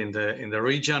here in the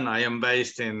region, I am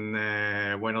based in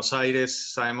Buenos Aires,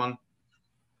 Simon.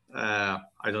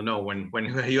 I don't know when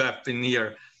you have been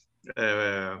here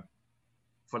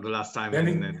for the last time.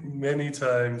 Many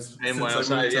times. In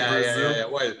Buenos Aires, yeah.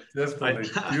 Well,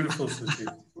 definitely, beautiful city.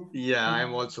 Yeah,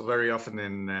 I'm also very often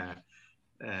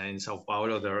in Sao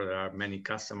Paulo. There are many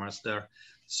customers there.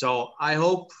 So I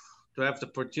hope to have the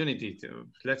opportunity to,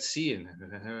 let's see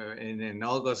in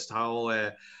August how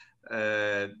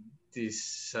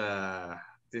this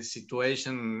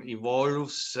situation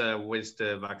evolves with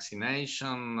the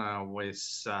vaccination,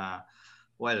 with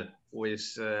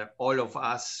all of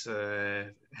us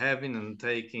having and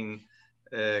taking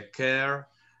care.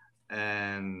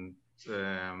 And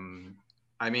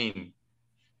I mean,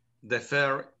 the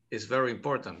fair is very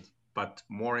important, but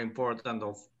more important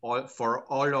for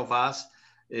all of us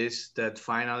is that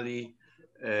finally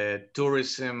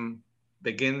tourism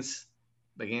begins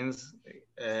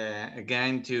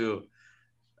again to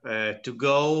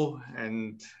go,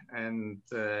 and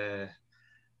that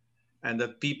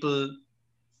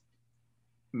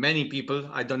many people,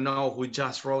 I don't know who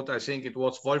just wrote, I think it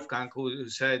was Wolfgang who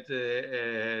said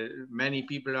many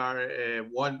people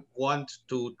want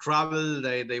to travel,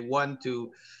 they want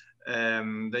to,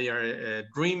 they are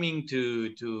dreaming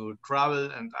to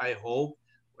travel, and I hope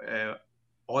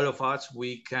all of us,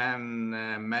 we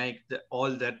can make all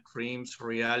that dreams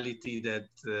reality, that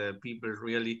people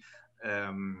really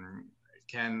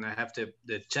can have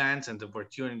the chance and the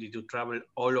opportunity to travel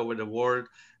all over the world,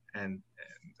 and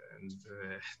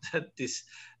that this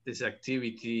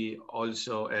activity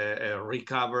also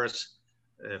recovers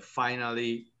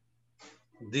finally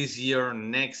this year,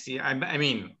 next year. I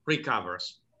mean,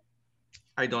 recovers.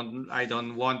 I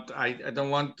don't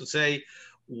want to say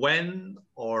when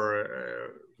or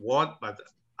what, but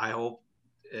I hope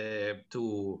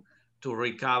to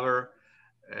recover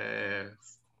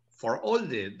for all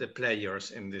the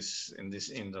players in this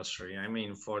industry. I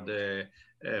mean, for the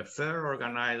fair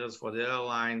organizers, for the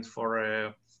airlines,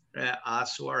 for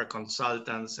us who are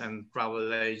consultants and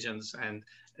travel agents, and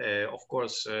of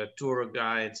course tour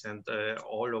guides, and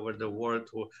all over the world,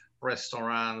 to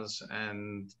restaurants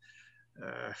and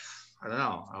I don't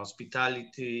know,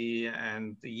 hospitality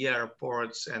and the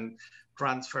airports and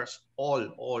transfers, all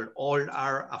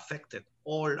are affected.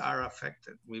 All are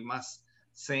affected. We must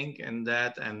think in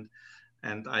that, and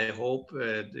And I hope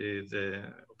the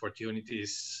opportunity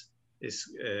is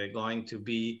going to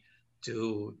be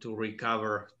to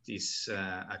recover this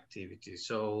activity.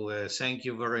 So thank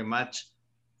you very much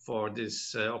for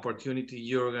this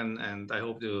opportunity, Jürgen, and I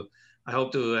hope to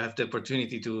have the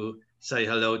opportunity to say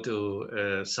hello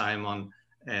to Simon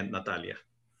and Natalia.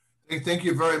 Thank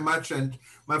you very much. And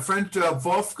my friend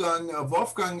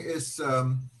Wolfgang is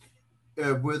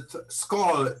with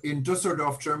Skoll in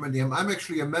Düsseldorf, Germany. I'm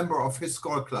actually a member of his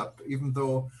Skoll club, even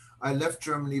though I left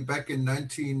Germany back in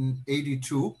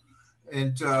 1982.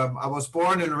 And I was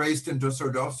born and raised in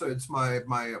Düsseldorf, so it's my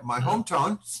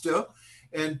hometown still.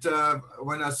 And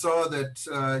when I saw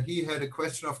that he had a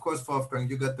question, of course, Wolfgang,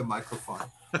 you got the microphone.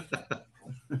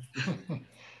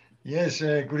 Yes,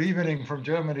 good evening from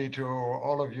Germany to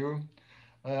all of you.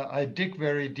 I dig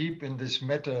very deep in this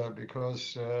matter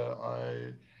because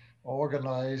I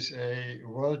organize a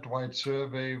worldwide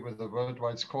survey with the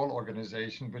Worldwide Skoll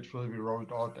organization, which will be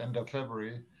rolled out end of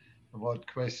February, about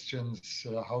questions,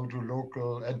 how do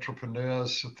local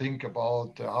entrepreneurs think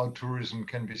about how tourism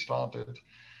can be started.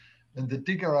 And the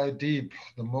digger I deep,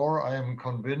 the more I am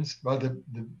convinced, well, the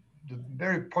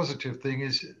very positive thing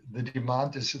is the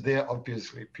demand is there,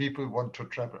 obviously. People want to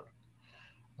travel,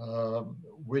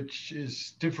 which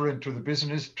is different to the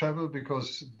business travel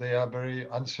because they are very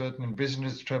uncertain in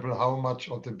business travel how much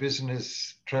of the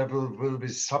business travel will be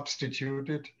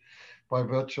substituted by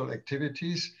virtual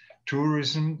activities.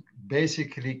 Tourism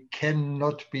basically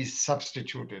cannot be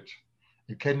substituted.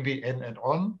 It can be an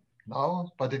add-on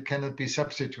now, but it cannot be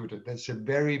substituted. That's a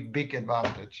very big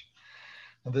advantage.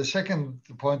 And the second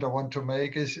point I want to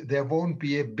make is there won't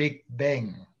be a big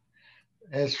bang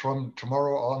as from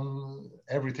tomorrow on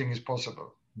everything is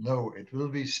possible. No, it will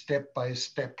be step by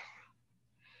step.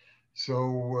 So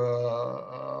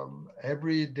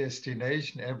every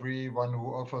destination, everyone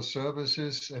who offers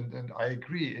services, and I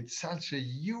agree, it's such a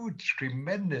huge,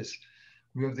 tremendous,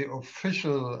 we have the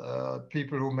official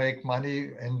people who make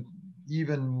money, and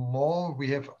even more, we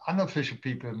have unofficial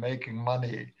people making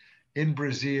money in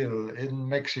Brazil, in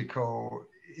Mexico,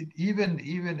 even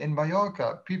in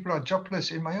Mallorca. People are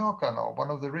jobless in Mallorca now, one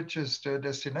of the richest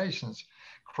destinations.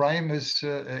 Crime is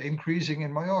increasing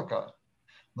in Mallorca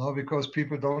now because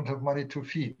people don't have money to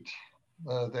feed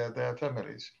their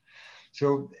families.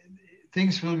 So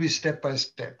things will be step by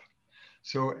step.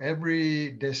 So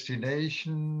every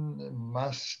destination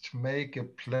must make a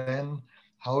plan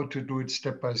how to do it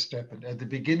step by step. And at the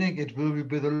beginning, it will be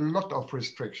with a lot of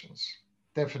restrictions,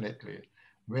 definitely.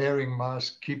 Wearing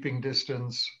masks, keeping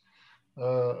distance,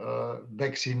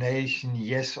 vaccination,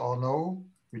 yes or no,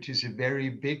 which is a very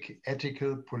big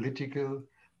ethical, political,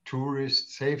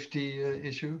 tourist safety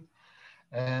issue.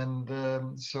 And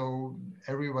so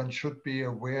everyone should be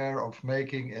aware of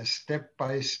making a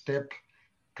step-by-step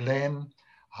plan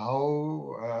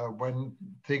how, when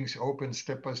things open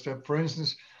step by step. For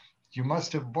instance, you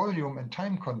must have volume and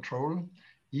time control,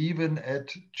 even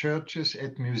at churches,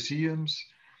 at museums,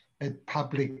 at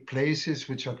public places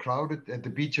which are crowded. At the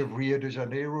beach of Rio de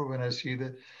Janeiro, when I see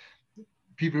that,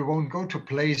 people won't go to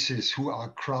places who are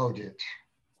crowded.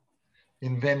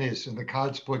 In Venice, in the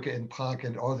Karlsbrücke, in Prague,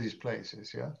 and all these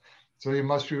places, yeah? So you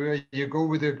must be aware, you go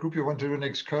with a group, you want to do an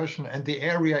excursion, and the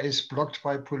area is blocked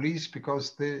by police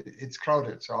because it's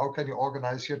crowded. So how can you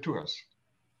organize your tours?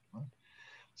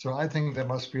 So I think there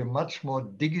must be a much more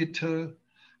digital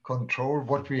control,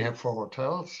 what we have for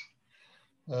hotels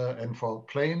and for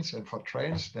planes and for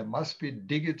trains. There must be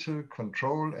digital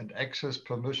control and access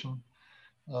permission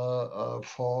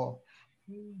for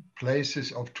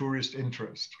places of tourist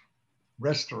interest.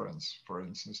 Restaurants, for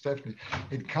instance, definitely.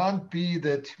 It can't be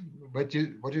that what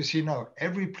you see now,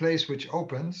 every place which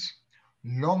opens,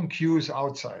 long queues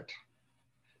outside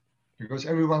because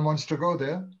everyone wants to go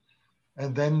there.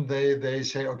 And then they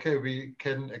say, okay, we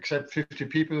can accept 50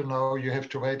 people. Now you have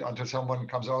to wait until someone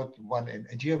comes out, one in.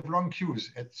 And you have long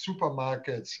queues at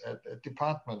supermarkets, at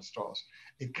department stores.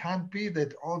 It can't be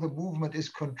that all the movement is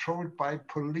controlled by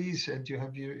police and you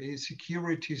have your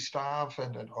security staff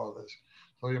and all this.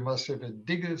 So you must have a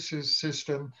digital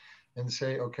system and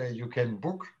say, okay, you can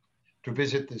book to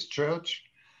visit this church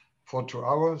for 2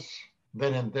 hours,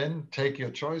 then and then, take your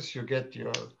choice. You get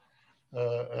your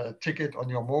ticket on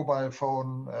your mobile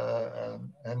phone,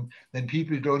 and then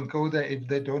people don't go there if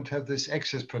they don't have this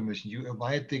access permission. You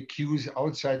avoid the queues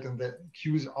outside, and the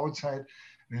queues outside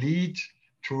lead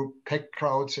to packed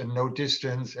crowds and no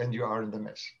distance, and you are in the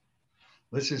mess.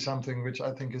 This is something which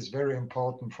I think is very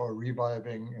important for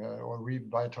reviving or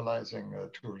revitalizing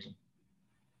tourism.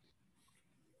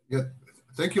 Yeah,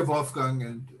 thank you, Wolfgang.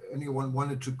 And anyone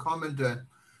wanted to comment,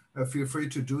 feel free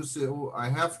to do so. I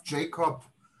have Jacob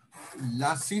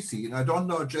Lasisi. And I don't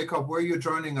know, Jacob, where you're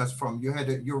joining us from.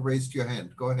 You raised your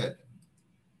hand. Go ahead.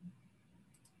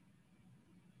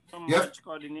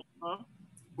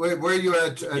 Where are you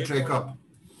at, Jacob?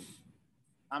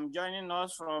 I'm joining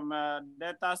us from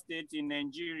Delta State in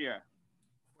Nigeria.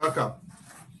 Welcome.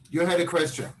 You had a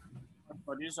question.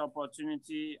 For this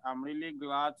opportunity, I'm really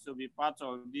glad to be part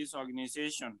of this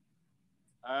organization.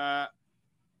 I'm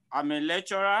a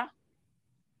lecturer,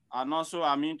 and also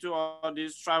I'm into all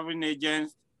this traveling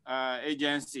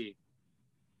agency.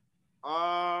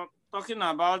 Talking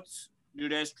about the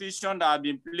restriction that have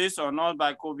been placed on us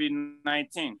by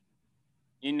COVID-19.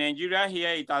 In Nigeria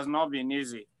here, it has not been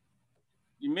easy.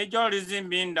 The major reason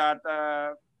being that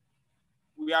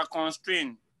we are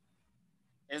constrained,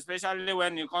 especially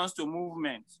when it comes to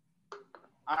movement.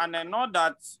 And I know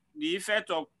that the effect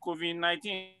of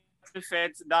COVID-19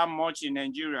 affects that much in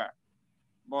Nigeria,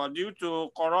 but due to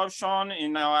corruption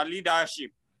in our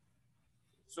leadership,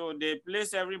 so they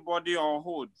place everybody on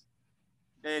hold.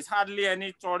 There's hardly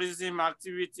any tourism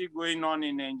activity going on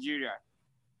in Nigeria.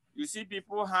 You see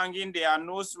people hanging their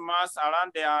nose masks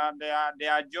around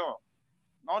their jaw,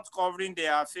 not covering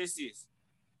their faces.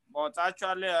 But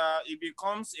actually, it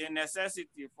becomes a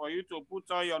necessity for you to put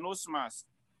on your nose mask,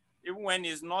 even when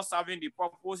it's not serving the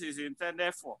purpose it's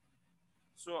intended for.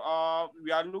 So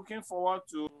we are looking forward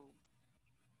to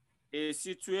a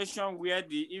situation where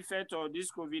the effect of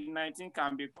this COVID-19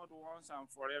 can be cut once and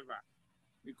forever.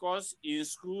 Because in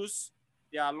schools,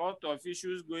 there are a lot of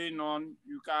issues going on.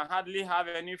 You can hardly have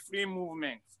any free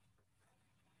movement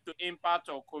to impact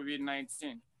of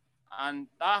COVID-19. And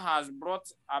that has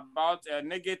brought about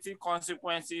negative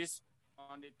consequences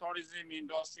on the tourism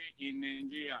industry in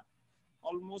Nigeria.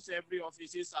 Almost every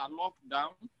offices are locked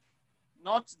down.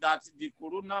 Not that the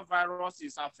coronavirus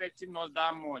is affecting us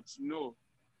that much, no.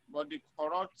 But the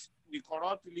corrupt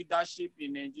leadership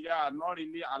in Nigeria has not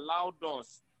really allowed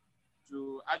us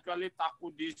to actually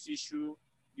tackle this issue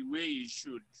the way it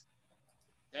should.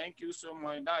 Thank you so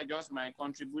much. That is just my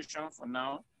contribution for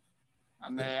now.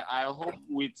 And I hope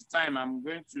with time I'm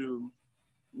going to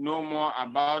know more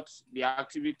about the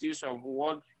activities of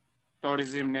World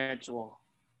Tourism Network.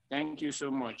 Thank you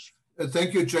so much.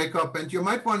 Thank you, Jacob. And you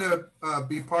might want to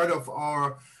be part of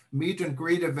our meet and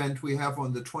greet event we have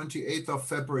on the 28th of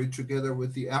February together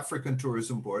with the African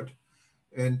Tourism Board.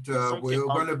 And we're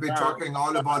going to be talking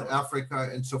all about Africa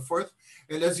and so forth.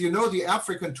 And as you know, the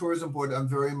African Tourism Board I'm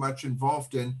very much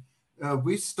involved in.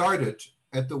 We started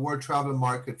at the World Travel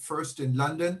Market, first in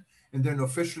London, and then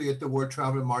officially at the World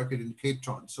Travel Market in Cape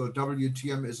Town. So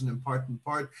WTM is an important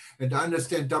part. And I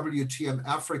understand WTM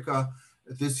Africa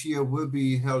this year will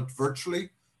be held virtually.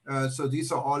 So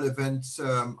these are all events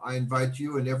I invite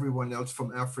you and everyone else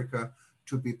from Africa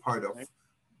to be part of.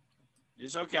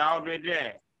 It's okay, I'll be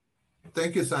there.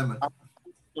 Thank you, Simon.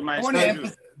 Thank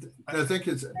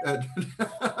you.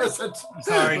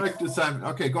 Sorry. Back to Simon.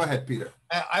 Okay, go ahead, Peter.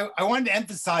 I wanted to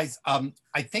emphasize,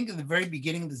 I think at the very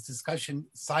beginning of this discussion,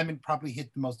 Simon probably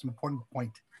hit the most important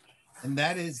point. And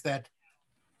that is that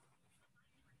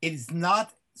it is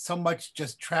not so much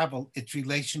just travel, it's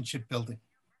relationship building.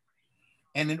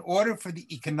 And in order for the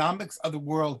economics of the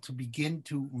world to begin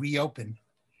to reopen,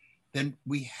 then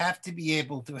we have to be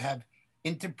able to have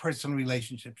interpersonal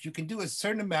relationships. You can do a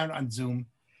certain amount on Zoom,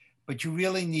 but you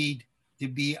really need to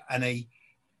be on a,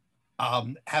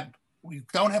 we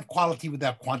don't have quality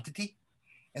without quantity.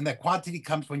 And that quantity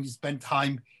comes when you spend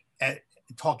time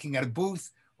talking at a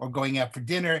booth or going out for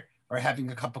dinner or having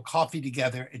a cup of coffee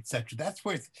together, etc. That's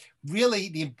where really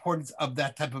the importance of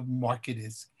that type of market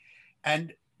is.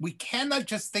 And we cannot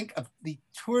just think of the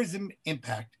tourism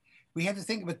impact. We have to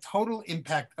think of a total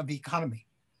impact of the economy.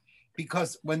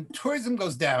 Because when tourism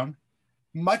goes down,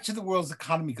 much of the world's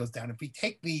economy goes down. If we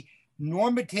take the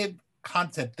normative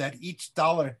concept that each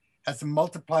dollar has a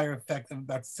multiplier effect of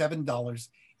about $7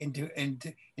 into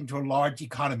a large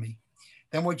economy,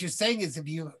 then what you're saying is if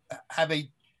you have $1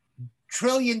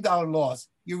 trillion loss,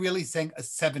 you're really saying a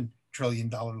 $7 trillion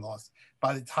loss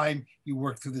by the time you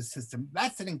work through the system.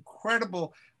 That's an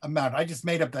incredible amount. I just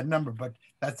made up that number, but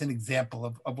that's an example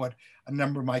of what a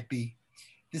number might be.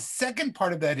 The second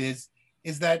part of that is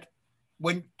that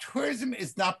when tourism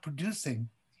is not producing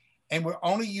and we're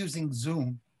only using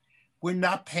Zoom, we're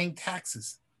not paying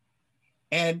taxes.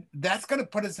 And that's going to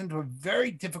put us into a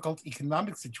very difficult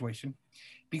economic situation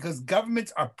because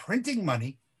governments are printing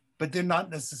money, but they're not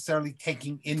necessarily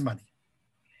taking in money.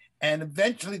 And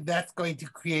eventually that's going to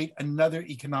create another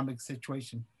economic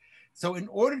situation. So in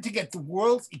order to get the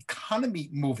world's economy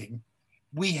moving,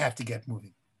 we have to get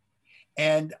moving.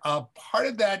 And part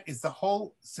of that is the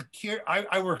whole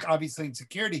I work obviously in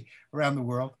security around the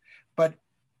world, but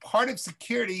part of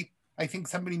security, I think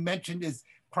somebody mentioned, is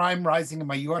crime rising in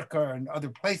Mallorca and other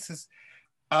places.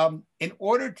 In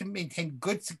order to maintain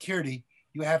good security,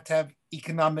 you have to have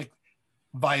economic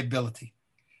viability.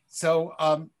 So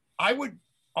I would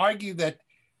argue that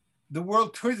the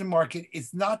world tourism market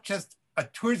is not just a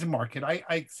tourism market. I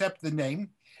accept the name,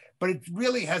 but it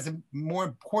really has a more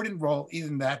important role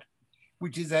even that,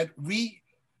 which is at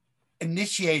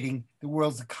reinitiating the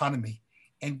world's economy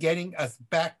and getting us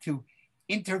back to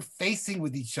interfacing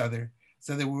with each other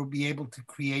so that we'll be able to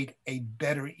create a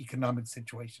better economic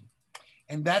situation.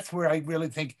 And that's where I really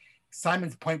think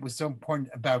Simon's point was so important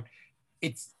about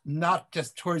it's not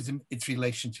just tourism, it's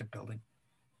relationship building.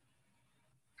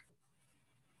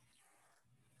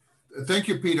 Thank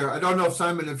you, Peter. I don't know if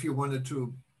Simon, if you wanted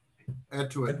to add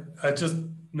to it. I just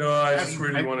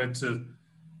really wanted to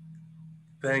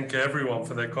thank everyone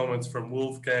for their comments, from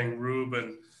Wolfgang,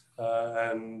 Ruben,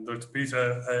 and Dr.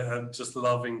 Peter. I'm just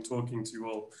loving talking to you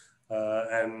all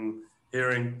and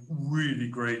hearing really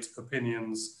great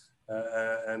opinions.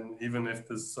 And even if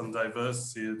there's some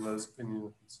diversity in those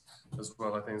opinions as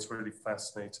well, I think it's really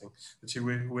fascinating.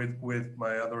 Actually, with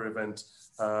my other event,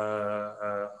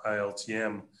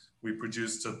 ILTM, we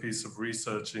produced a piece of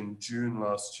research in June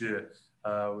last year,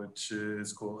 which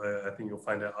is called, I think you'll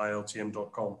find it at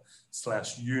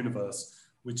iltm.com/universe,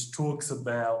 which talks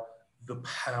about the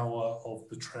power of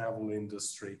the travel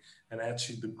industry and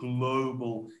actually the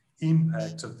global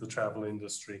impact of the travel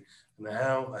industry and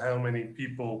how many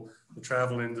people the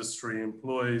travel industry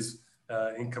employs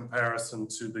in comparison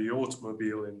to the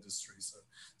automobile industry. So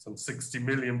some 60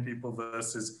 million people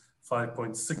versus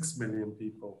 5.6 million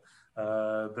people.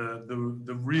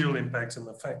 The real impact and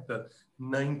the fact that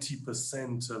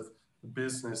 90% of the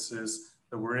businesses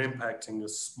that we're impacting are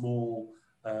small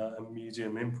and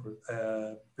medium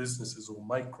businesses or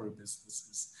micro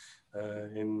businesses,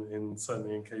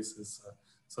 certainly in cases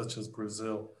such as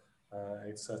Brazil,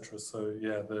 etc. So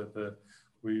yeah,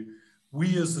 we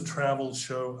as the travel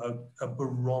show are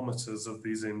barometers of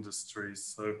these industries.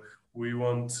 So we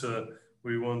want to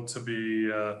be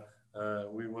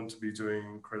doing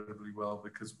incredibly well,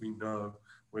 because we know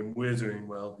when we're doing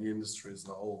well, the industry as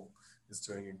a whole is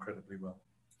doing incredibly well.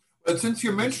 But since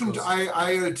you mentioned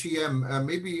ILTM,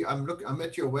 maybe I'm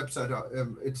at your website.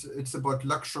 It's about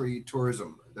luxury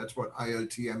tourism. That's what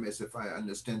ILTM is, if I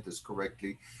understand this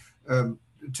correctly.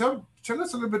 Tell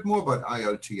us a little bit more about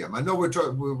ILTM. I know we're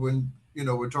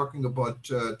talking about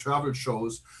travel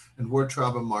shows and World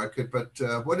Travel Market, but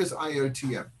what is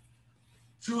ILTM?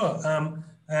 Sure.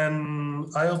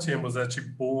 And ILTM was actually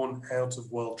born out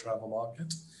of World Travel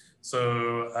Market.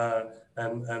 So,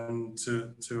 and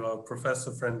to our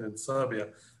professor friend in Serbia,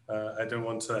 I don't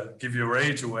want to give your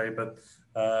age away, but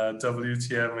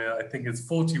WTM, I think it's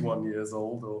 41 years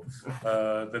old, or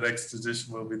the next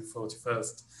edition will be the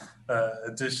 41st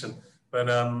edition. But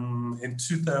in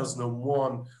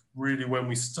 2001, really when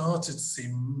we started to see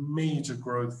major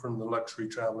growth from the luxury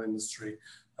travel industry,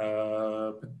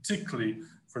 particularly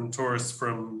from tourists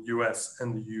from US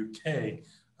and the UK,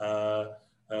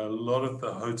 a lot of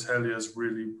the hoteliers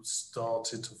really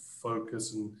started to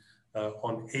focus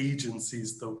on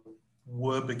agencies that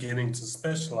were beginning to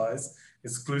specialize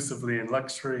exclusively in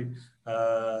luxury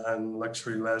and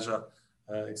luxury leisure,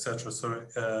 etc. So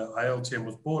ILTM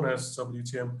was born out of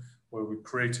WTM, where we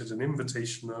created an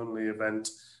invitation-only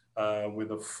event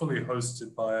with a fully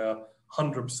hosted by a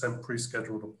 100%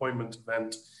 pre-scheduled appointment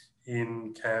event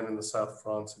in Cannes in the south of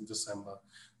France in December.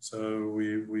 So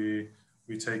we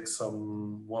take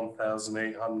some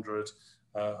 1,800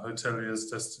 hoteliers,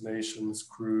 destinations,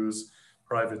 crews,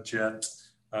 private jet,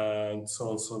 and so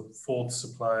on, so forth,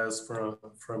 suppliers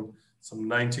from some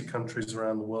 90 countries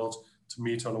around the world to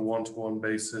meet on a one-to-one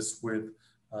basis with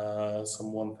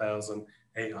some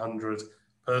 1,800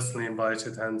 personally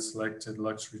invited and selected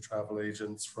luxury travel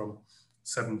agents from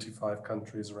 75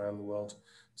 countries around the world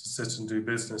to sit and do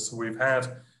business. So we've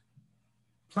had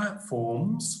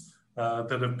platforms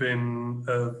that have been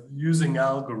using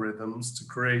algorithms to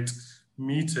create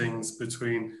meetings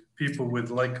between people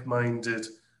with like-minded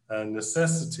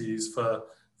necessities for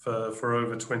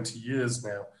over 20 years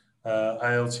now.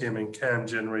 ILTM in Cannes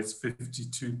generates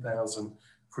 52,000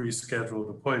 pre-scheduled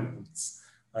appointments.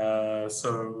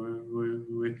 So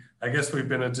I guess we've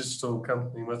been a digital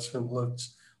company much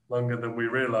longer than we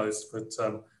realized, but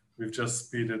we've just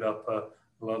speeded up a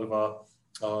lot of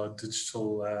our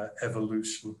digital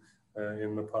evolution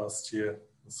in the past year.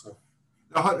 So.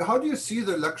 Now, how do you see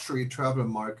the luxury travel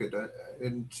market?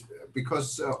 And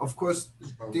because, of course,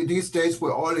 these days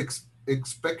we're all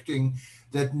expecting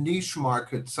that niche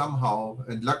market somehow,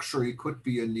 and luxury could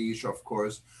be a niche, of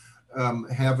course,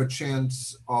 have a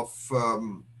chance of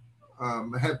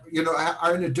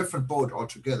are in a different boat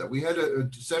altogether. We had a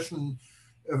session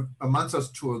a month or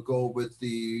two ago with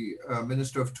the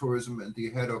Minister of Tourism and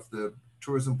the head of the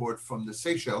tourism board from the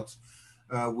Seychelles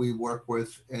we work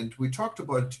with, and we talked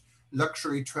about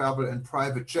luxury travel and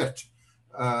private jet.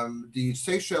 The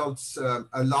Seychelles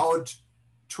allowed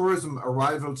tourism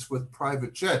arrivals with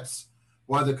private jets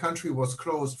while the country was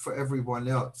closed for everyone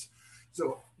else.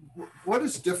 So what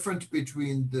is different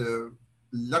between the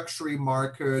luxury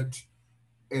market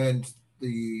and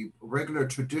the regular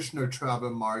traditional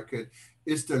travel market?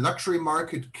 Is the luxury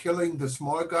market killing the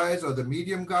small guys or the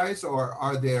medium guys, or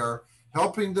are they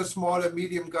helping the small and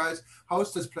medium guys? How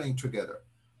is this playing together?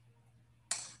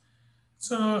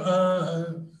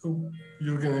 So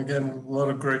you're going to get a lot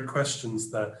of great questions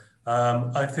there.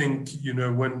 I think,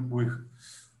 when we,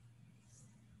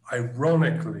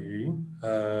 ironically,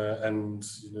 and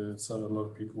so a lot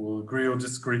of people will agree or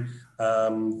disagree,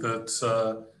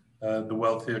 that the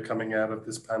wealthy are coming out of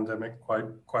this pandemic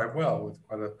quite well, with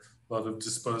quite a lot of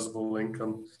disposable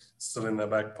income still in their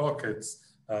back pockets.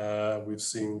 We've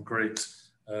seen great,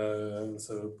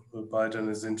 so Biden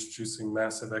is introducing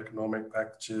massive economic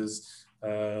packages.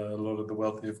 A lot of the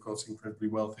wealthy have got incredibly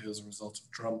wealthy as a result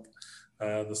of Trump.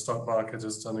 The stock market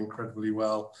has done incredibly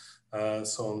well,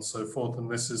 so on and so forth. And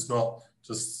this is not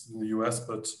just in the US,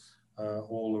 but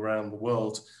all around the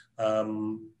world.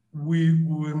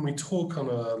 When we talk on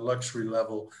a luxury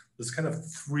level, there's kind of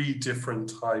three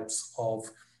different types of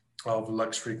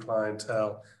luxury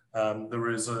clientele. There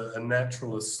is a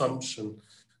natural assumption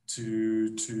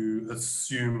to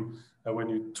assume when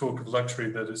you talk of luxury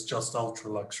that it's just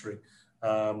ultra luxury,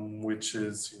 which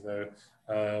is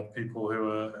people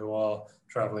who are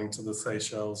traveling to the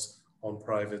Seychelles on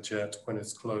private jet when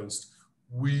it's closed.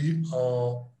 We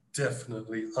are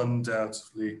definitely,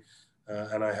 undoubtedly,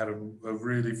 and I had a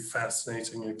really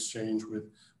fascinating exchange with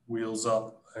Wheels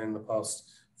Up in the past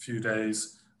few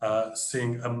days,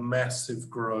 seeing a massive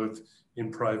growth in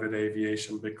private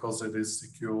aviation because it is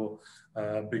secure,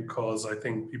 because I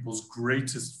think people's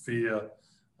greatest fear,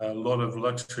 a lot of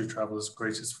luxury travelers'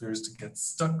 greatest fear is to get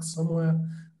stuck somewhere.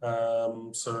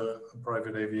 So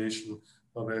private aviation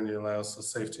not only allows for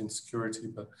safety and security,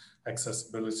 but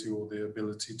accessibility or the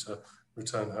ability to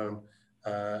return home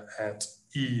at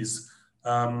ease.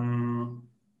 And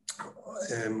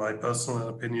my personal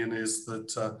opinion is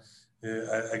that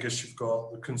I guess you've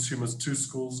got the consumers' two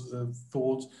schools of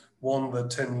thought. One that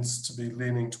tends to be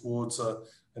leaning towards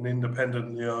an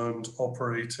independently owned,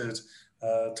 operated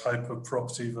type of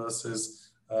property versus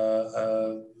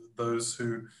those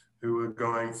who are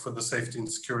going for the safety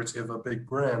and security of a big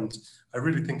brand. I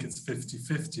really think it's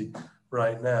 50-50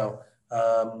 right now.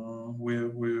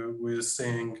 We're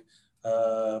seeing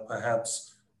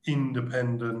perhaps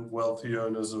independent, wealthy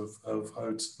owners of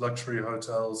luxury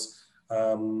hotels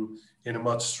in a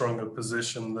much stronger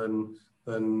position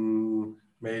than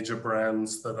major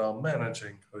brands that are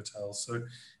managing hotels. So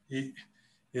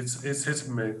it's hit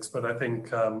and mix, but I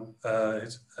think,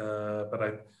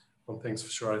 one thing's for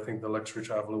sure, I think the luxury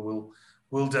traveler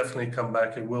will definitely come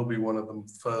back. It will be one of the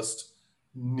first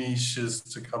niches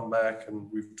to come back, and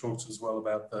we've talked as well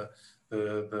about the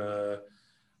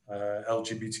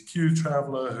LGBTQ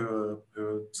traveler who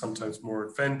are sometimes more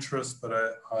adventurous, but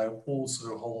I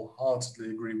also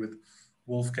wholeheartedly agree with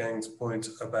Wolfgang's point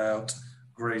about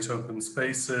great open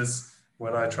spaces.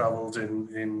 When I traveled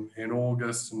in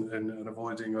August and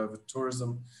avoiding over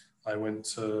tourism, I went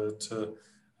to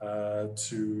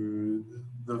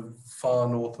the far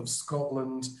north of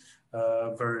Scotland,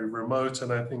 very remote,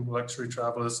 and I think luxury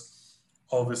travelers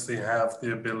obviously have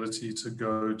the ability to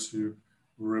go to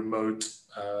remote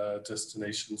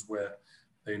destinations where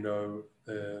they know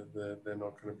they're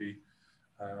not going to be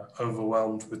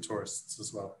overwhelmed with tourists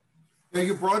as well. Yeah,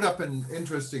 you brought up an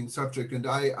interesting subject, and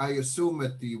I assume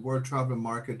at the world travel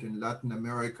market in Latin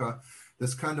America,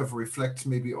 this kind of reflects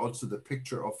maybe also the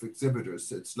picture of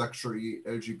exhibitors. It's luxury,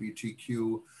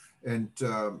 LGBTQ, and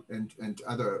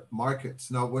other markets.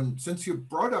 Now, since you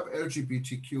brought up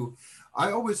LGBTQ,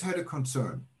 I always had a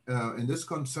concern, and this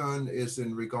concern is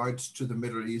in regards to the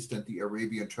Middle East and the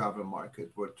Arabian travel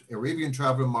market. What Arabian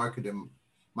travel market, in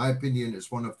my opinion, is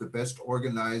one of the best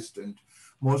organized and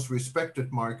most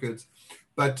respected markets,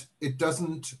 but it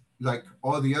doesn't, like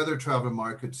all the other travel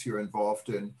markets you're involved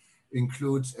in,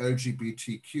 includes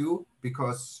LGBTQ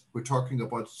because we're talking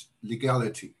about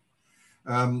legality.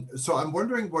 So I'm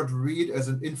wondering what Reed, as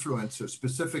an influencer,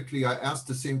 specifically, I asked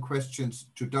the same questions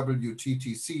to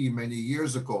WTTC many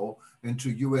years ago and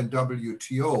to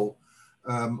UNWTO,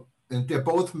 and they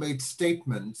both made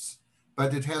statements,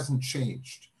 but it hasn't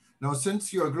changed. Now,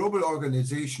 since you're a global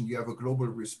organization, you have a global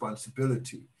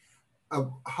responsibility.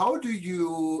 How do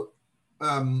you,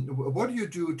 what do you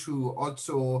do to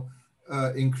also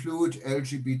include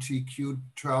LGBTQ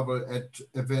travel at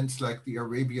events like the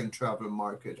Arabian travel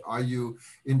market? Are you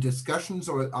in discussions,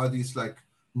 or are these like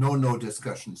no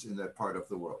discussions in that part of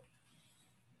the world?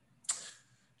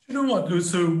 You know what?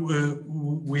 So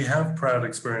we have Proud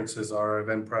Experiences, our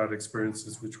event Proud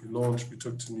Experiences, which we launched. We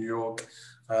took to New York.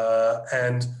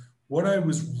 And what I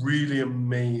was really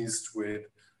amazed with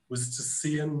was to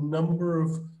see a number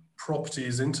of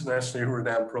properties, internationally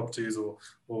renowned properties, or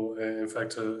in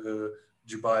fact,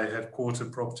 Dubai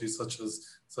headquartered properties such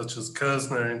as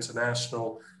Kerzner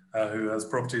International, who has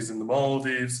properties in the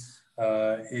Maldives,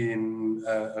 and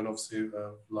obviously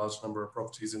a large number of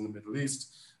properties in the Middle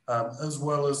East. As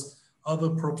well as other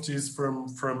properties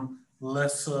from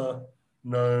lesser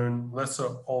known, lesser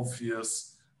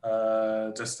obvious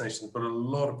destinations, but a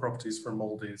lot of properties from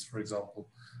Maldives, for example.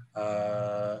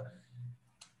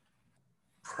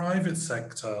 Private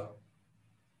sector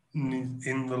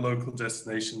in the local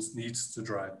destinations needs to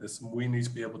drive this, and we need to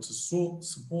be able to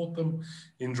support them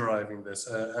in driving this.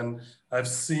 And I've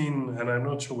seen, and I'm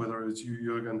not sure whether it's you,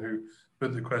 Jürgen, who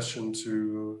put the question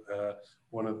to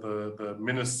one of the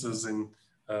ministers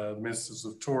ministers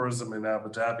of tourism in Abu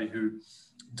Dhabi, who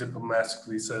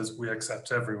diplomatically says we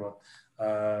accept everyone.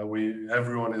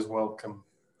 Everyone is welcome.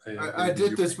 I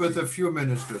did this with a few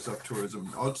ministers of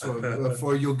tourism, also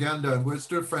for Uganda, and we're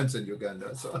still friends in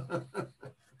Uganda. So.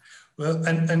 Well,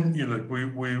 and you look,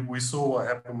 we saw what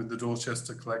happened with the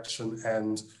Dorchester collection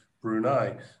and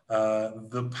Brunei.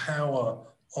 The power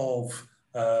of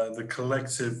the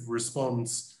collective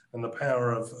response and the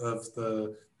power of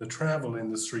the travel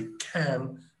industry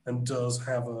can and does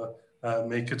have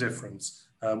make a difference.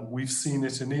 We've seen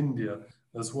it in India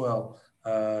as well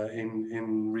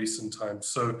in recent times.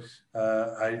 So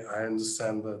I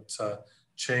understand that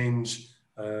change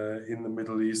in the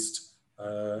Middle East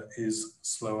is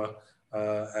slower,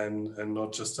 and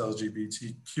not just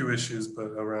LGBTQ issues,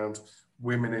 but around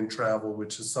women in travel,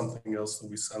 which is something else that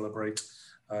we celebrate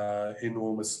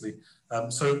enormously.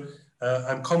 So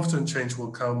I'm confident change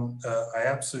will come. I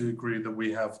absolutely agree that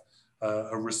we have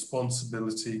a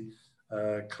responsibility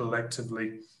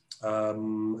collectively,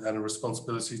 and a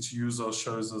responsibility to use our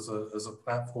shows as a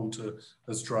platform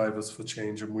as drivers for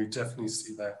change, and we definitely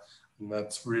see that, and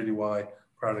that's really why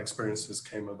Proud Experiences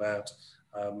came about.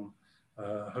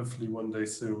 Hopefully one day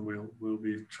soon we'll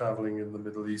be traveling in the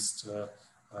Middle East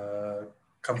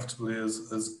comfortably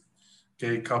as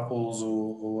gay couples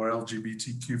or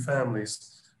LGBTQ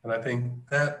families, and I think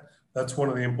that's one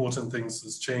of the important things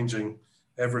that's changing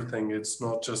everything. It's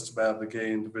not just about the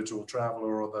gay individual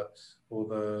traveler or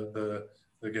the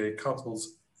gay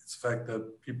couples. It's the fact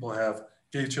that people have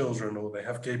gay children or they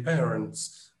have gay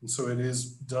parents, and so it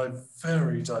is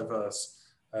very diverse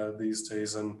these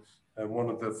days. And one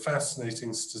of the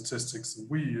fascinating statistics that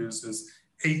we use is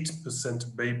 8%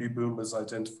 of baby boomers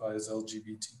identify as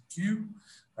LGBTQ,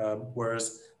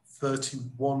 whereas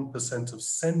 31% of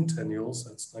centennials,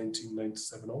 that's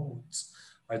 1997 onwards,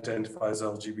 identify as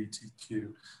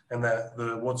LGBTQ. And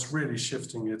what's really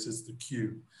shifting it is the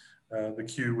Q. The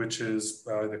Q, which is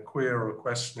either queer or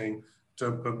questioning,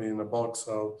 don't put me in a box,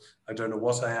 I don't know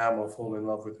what I am, I'll fall in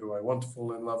love with who I want to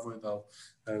fall in love with,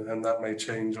 and that may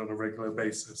change on a regular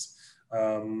basis,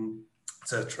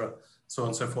 etc. So on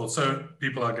and so forth. So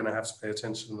people are going to have to pay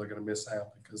attention, they're going to miss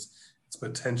out because it's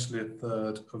potentially a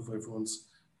third of everyone's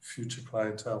future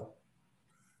clientele.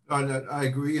 And I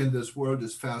agree, and this world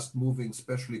is fast moving,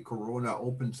 especially Corona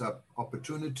opens up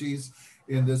opportunities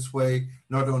in this way,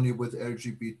 not only with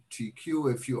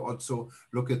LGBTQ. If you also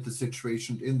look at the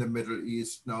situation in the Middle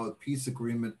East, now a peace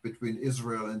agreement between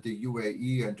Israel and the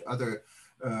UAE and other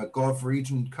Gulf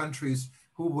region countries,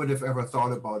 who would have ever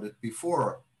thought about it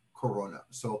before Corona?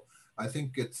 So I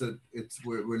think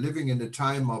we're living in a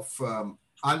time of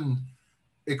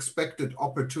unexpected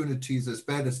opportunities, as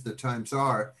bad as the times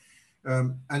are.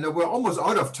 And we're almost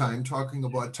out of time talking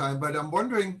about time, but I'm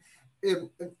wondering,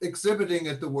 exhibiting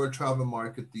at the World Travel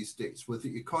Market these days, with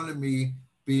the economy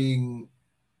being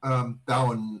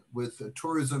down, with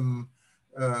tourism,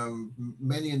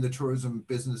 many in the tourism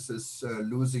businesses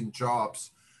losing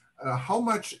jobs, how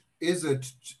much is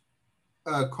it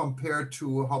compared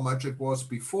to how much it was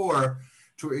before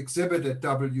to exhibit at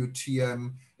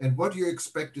WTM? And what do you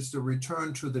expect is the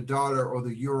return to the dollar or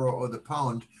the euro or the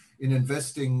pound in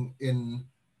investing in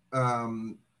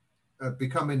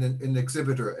becoming an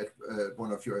exhibitor at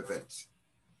one of your events?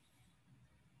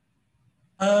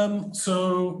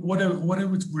 So what I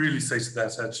would really say to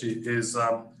that actually is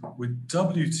with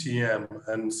WTM,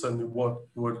 and certainly what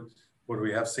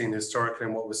we have seen historically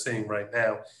and what we're seeing right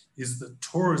now is that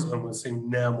tourism we're seeing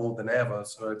now more than ever.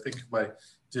 So I think of my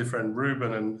dear friend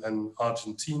Ruben and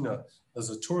Argentina as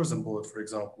a tourism board, for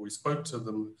example. We spoke to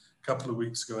them a couple of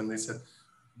weeks ago and they said,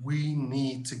 we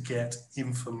need to get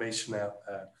information out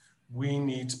there. We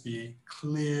need to be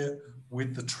clear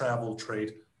with the travel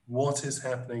trade. What is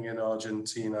happening in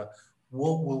Argentina?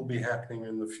 What will be happening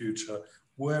in the future?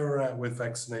 Where we're at with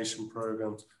vaccination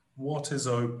programs? What is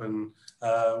open?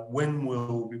 When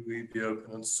will we be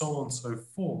open? And so on and so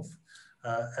forth.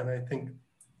 And I think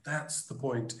that's the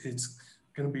point. It's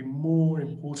going to be more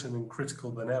important and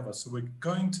critical than ever. So we're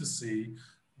going to see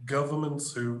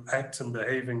governments who act and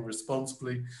behaving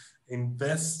responsibly,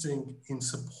 investing in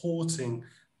supporting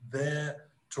their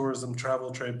tourism travel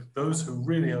trade, those who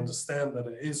really understand that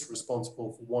it is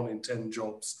responsible for 1 in 10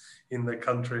 jobs in their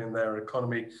country and their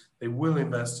economy. They will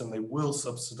invest and they will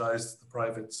subsidize the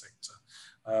private sector.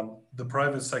 The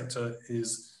private sector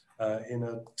is in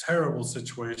a terrible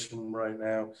situation right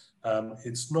now.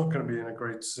 It's not going to be in a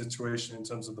great situation in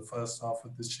terms of the first half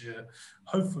of this year.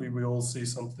 Hopefully we all see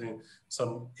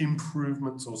some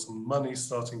improvements or some money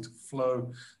starting to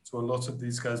flow to a lot of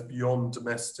these guys beyond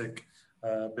domestic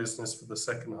business for the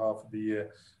second half of the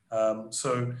year.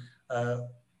 So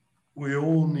we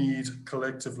all need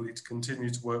collectively to continue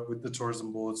to work with the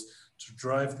tourism boards to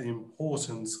drive the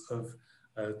importance of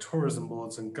tourism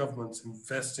boards and governments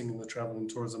investing in the travel and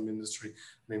tourism industry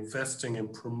and investing in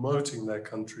promoting their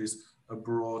countries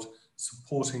abroad,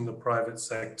 supporting the private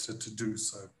sector to do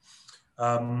so.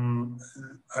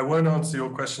 I won't answer your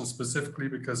question specifically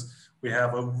because we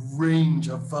have a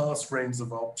vast range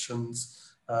of options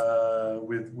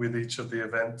with each of the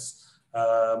events,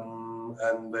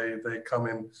 and they come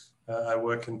in. I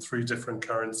work in 3 different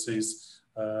currencies: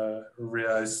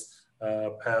 reais,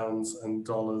 pounds, and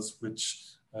dollars, which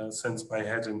sends my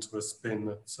head into a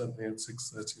spin, certainly at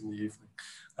 6:30 in the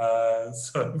evening.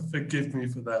 So forgive me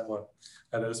for that one,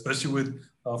 and especially with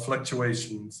our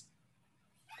fluctuations.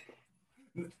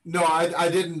 No, I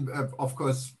didn't, of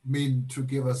course, mean to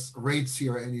give us rates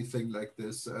here or anything like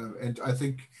this. And I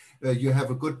think you have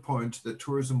a good point that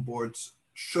tourism boards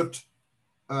should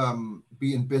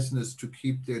be in business to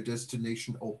keep their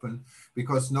destination open,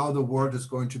 because now the world is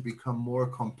going to become more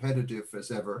competitive as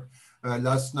ever.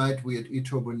 Last night, we at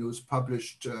eTurbo News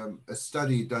published a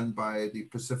study done by the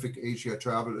Pacific Asia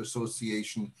Travel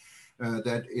Association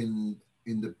that in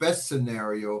the best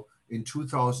scenario, in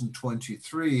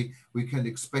 2023, we can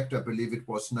expect, I believe it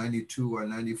was 92 or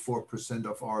 94%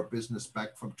 of our business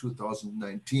back from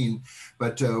 2019.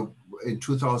 But in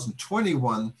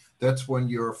 2021, that's when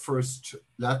your first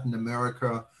Latin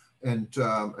America and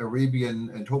Arabian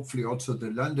and hopefully also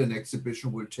the London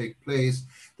exhibition will take place.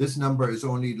 This number is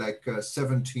only like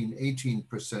 17,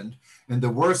 18%. And the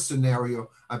worst scenario,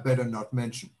 I better not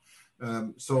mention.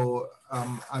 So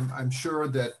I'm sure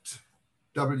that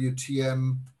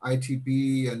WTM,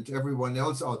 ITB, and everyone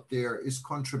else out there is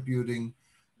contributing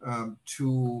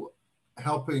to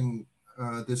helping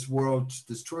this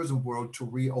tourism world to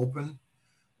reopen.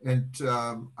 And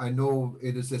I know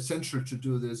it is essential to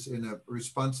do this in a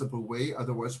responsible way.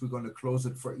 Otherwise, we're going to close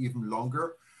it for even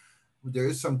longer. There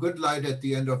is some good light at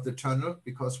the end of the tunnel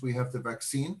because we have the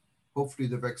vaccine. Hopefully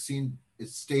the vaccine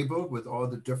is stable with all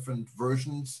the different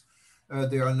versions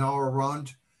there are now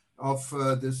around of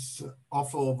this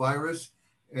awful virus,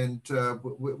 and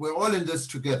we're all in this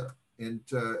together. And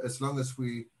as long as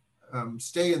we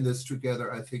stay in this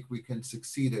together, I think we can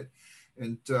succeed it.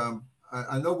 And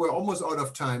I know we're almost out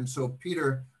of time, so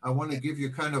Peter, I want to give you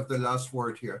kind of the last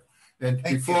word here. And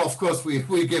before, of course,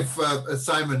 we give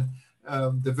Simon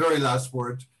the very last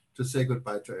word to say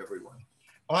goodbye to everyone.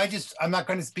 Well, I'm not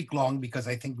going to speak long because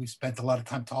I think we've spent a lot of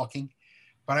time talking.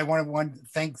 But I want to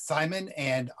thank Simon,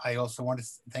 and I also want to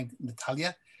thank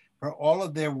Natalia for all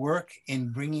of their work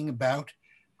in bringing about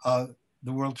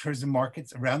the world tourism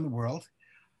markets around the world.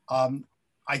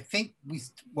 I think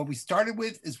what we started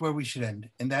with is where we should end,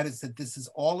 and that is that this is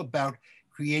all about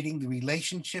creating the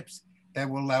relationships that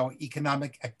will allow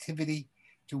economic activity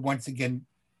to once again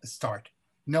start.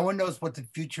 No one knows what the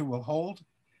future will hold,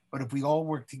 but if we all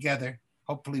work together,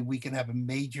 hopefully we can have a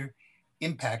major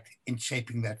impact in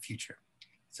shaping that future.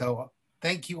 So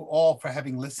thank you all for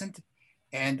having listened.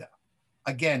 And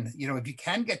again, if you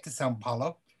can get to Sao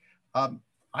Paulo,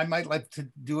 I might like to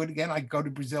do it again. I go to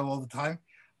Brazil all the time.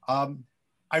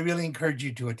 I really encourage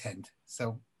you to attend.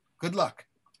 So good luck.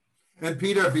 And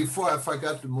Peter, before I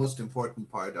forgot the most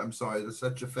important part, I'm sorry, it's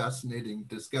such a fascinating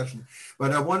discussion,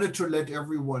 but I wanted to let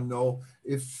everyone know,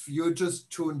 if you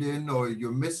just tuned in or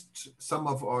you missed some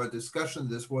of our discussion,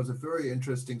 this was a very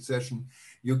interesting session.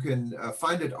 You can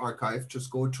find it archived. Just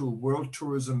go to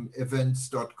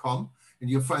worldtourismevents.com and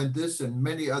you'll find this and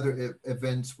many other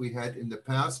events we had in the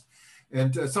past.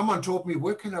 And someone told me,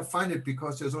 where can I find it?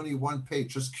 Because there's only one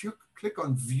page. Just click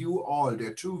on view all. There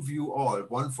are two view all,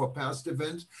 one for past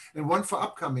events and one for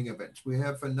upcoming events. We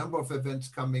have a number of events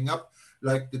coming up,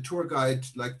 like the tour guide,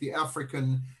 like the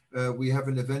African. We have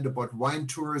an event about wine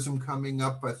tourism coming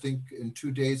up, I think in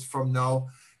 2 days from now.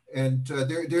 And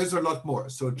there's a lot more.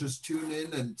 So just tune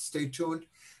in and stay tuned.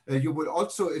 You will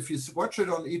also, if you watch it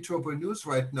on eTurbo News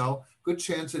right now, good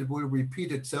chance it will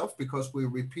repeat itself because we're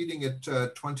repeating it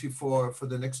for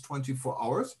the next 24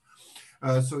 hours.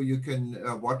 So you can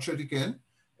watch it again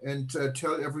and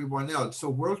tell everyone else.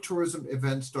 So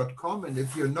worldtourismevents.com. And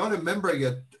if you're not a member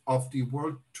yet of the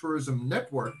World Tourism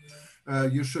Network,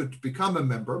 you should become a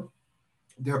member.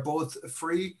 They're both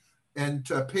free and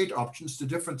paid options. The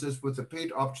difference is with the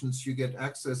paid options, you get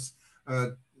access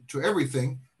to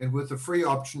everything. And with the free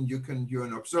option, you're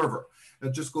an observer.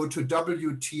 Just go to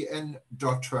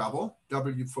WTN.travel,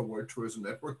 W for World Tourism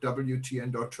Network,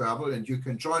 WTN.travel, and you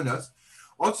can join us.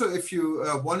 Also, if you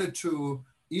wanted to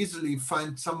easily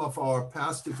find some of our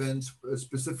past events,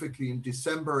 specifically in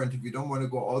December, and if you don't want to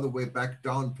go all the way back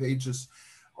down pages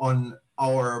on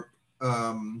our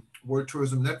World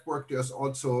Tourism Network, there's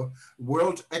also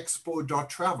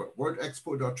worldexpo.travel.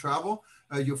 Worldexpo.travel,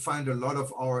 you'll find a lot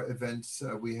of our events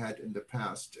we had in the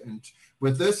past. And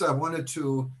with this, I wanted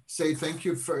to say thank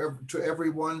you to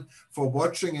everyone for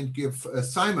watching and give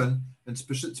Simon, and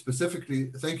specifically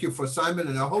thank you for Simon.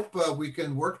 And I hope we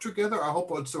can work together. I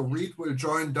hope also Reed will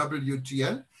join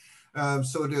WTN.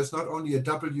 So there's not only a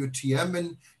WTM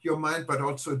in your mind, but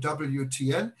also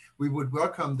WTN. We would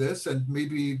welcome this, and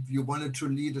maybe you wanted to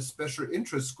lead a special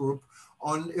interest group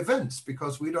on events,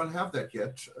 because we don't have that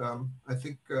yet. I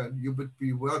think you would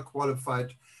be well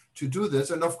qualified to do this.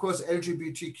 And of course,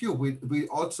 LGBTQ, we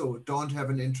also don't have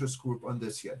an interest group on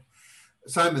this yet.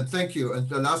 Simon, thank you. And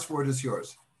the last word is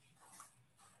yours.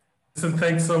 Listen,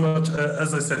 thanks so much.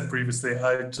 As I said previously,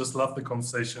 I just love the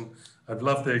conversation. I've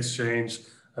loved the exchange.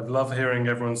 I've loved hearing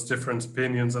everyone's different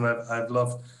opinions, and I've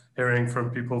loved hearing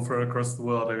from people from across the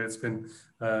world. It's been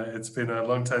a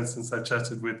long time since I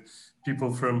chatted with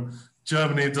people from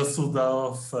Germany,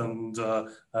 Düsseldorf, and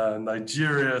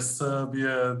Nigeria,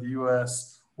 Serbia, the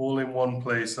US, all in one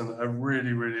place, and I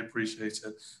really, really appreciate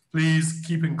it. Please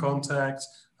keep in contact.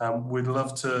 We'd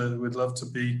love to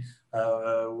be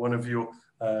one of your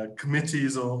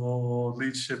committees or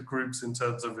leadership groups in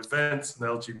terms of events and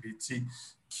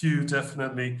LGBTQ,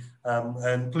 definitely.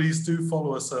 And please do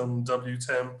follow us on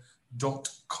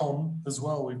WTM.com as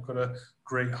well. We've got a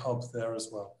great hub there as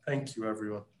well. Thank you,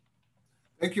 everyone.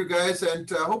 Thank you, guys. And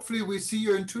hopefully we see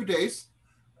you in 2 days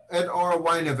at our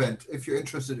wine event. If you're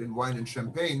interested in wine and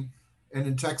champagne and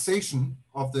in taxation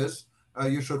of this,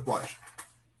 you should watch.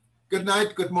 Good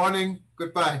night, good morning,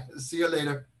 goodbye. See you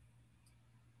later.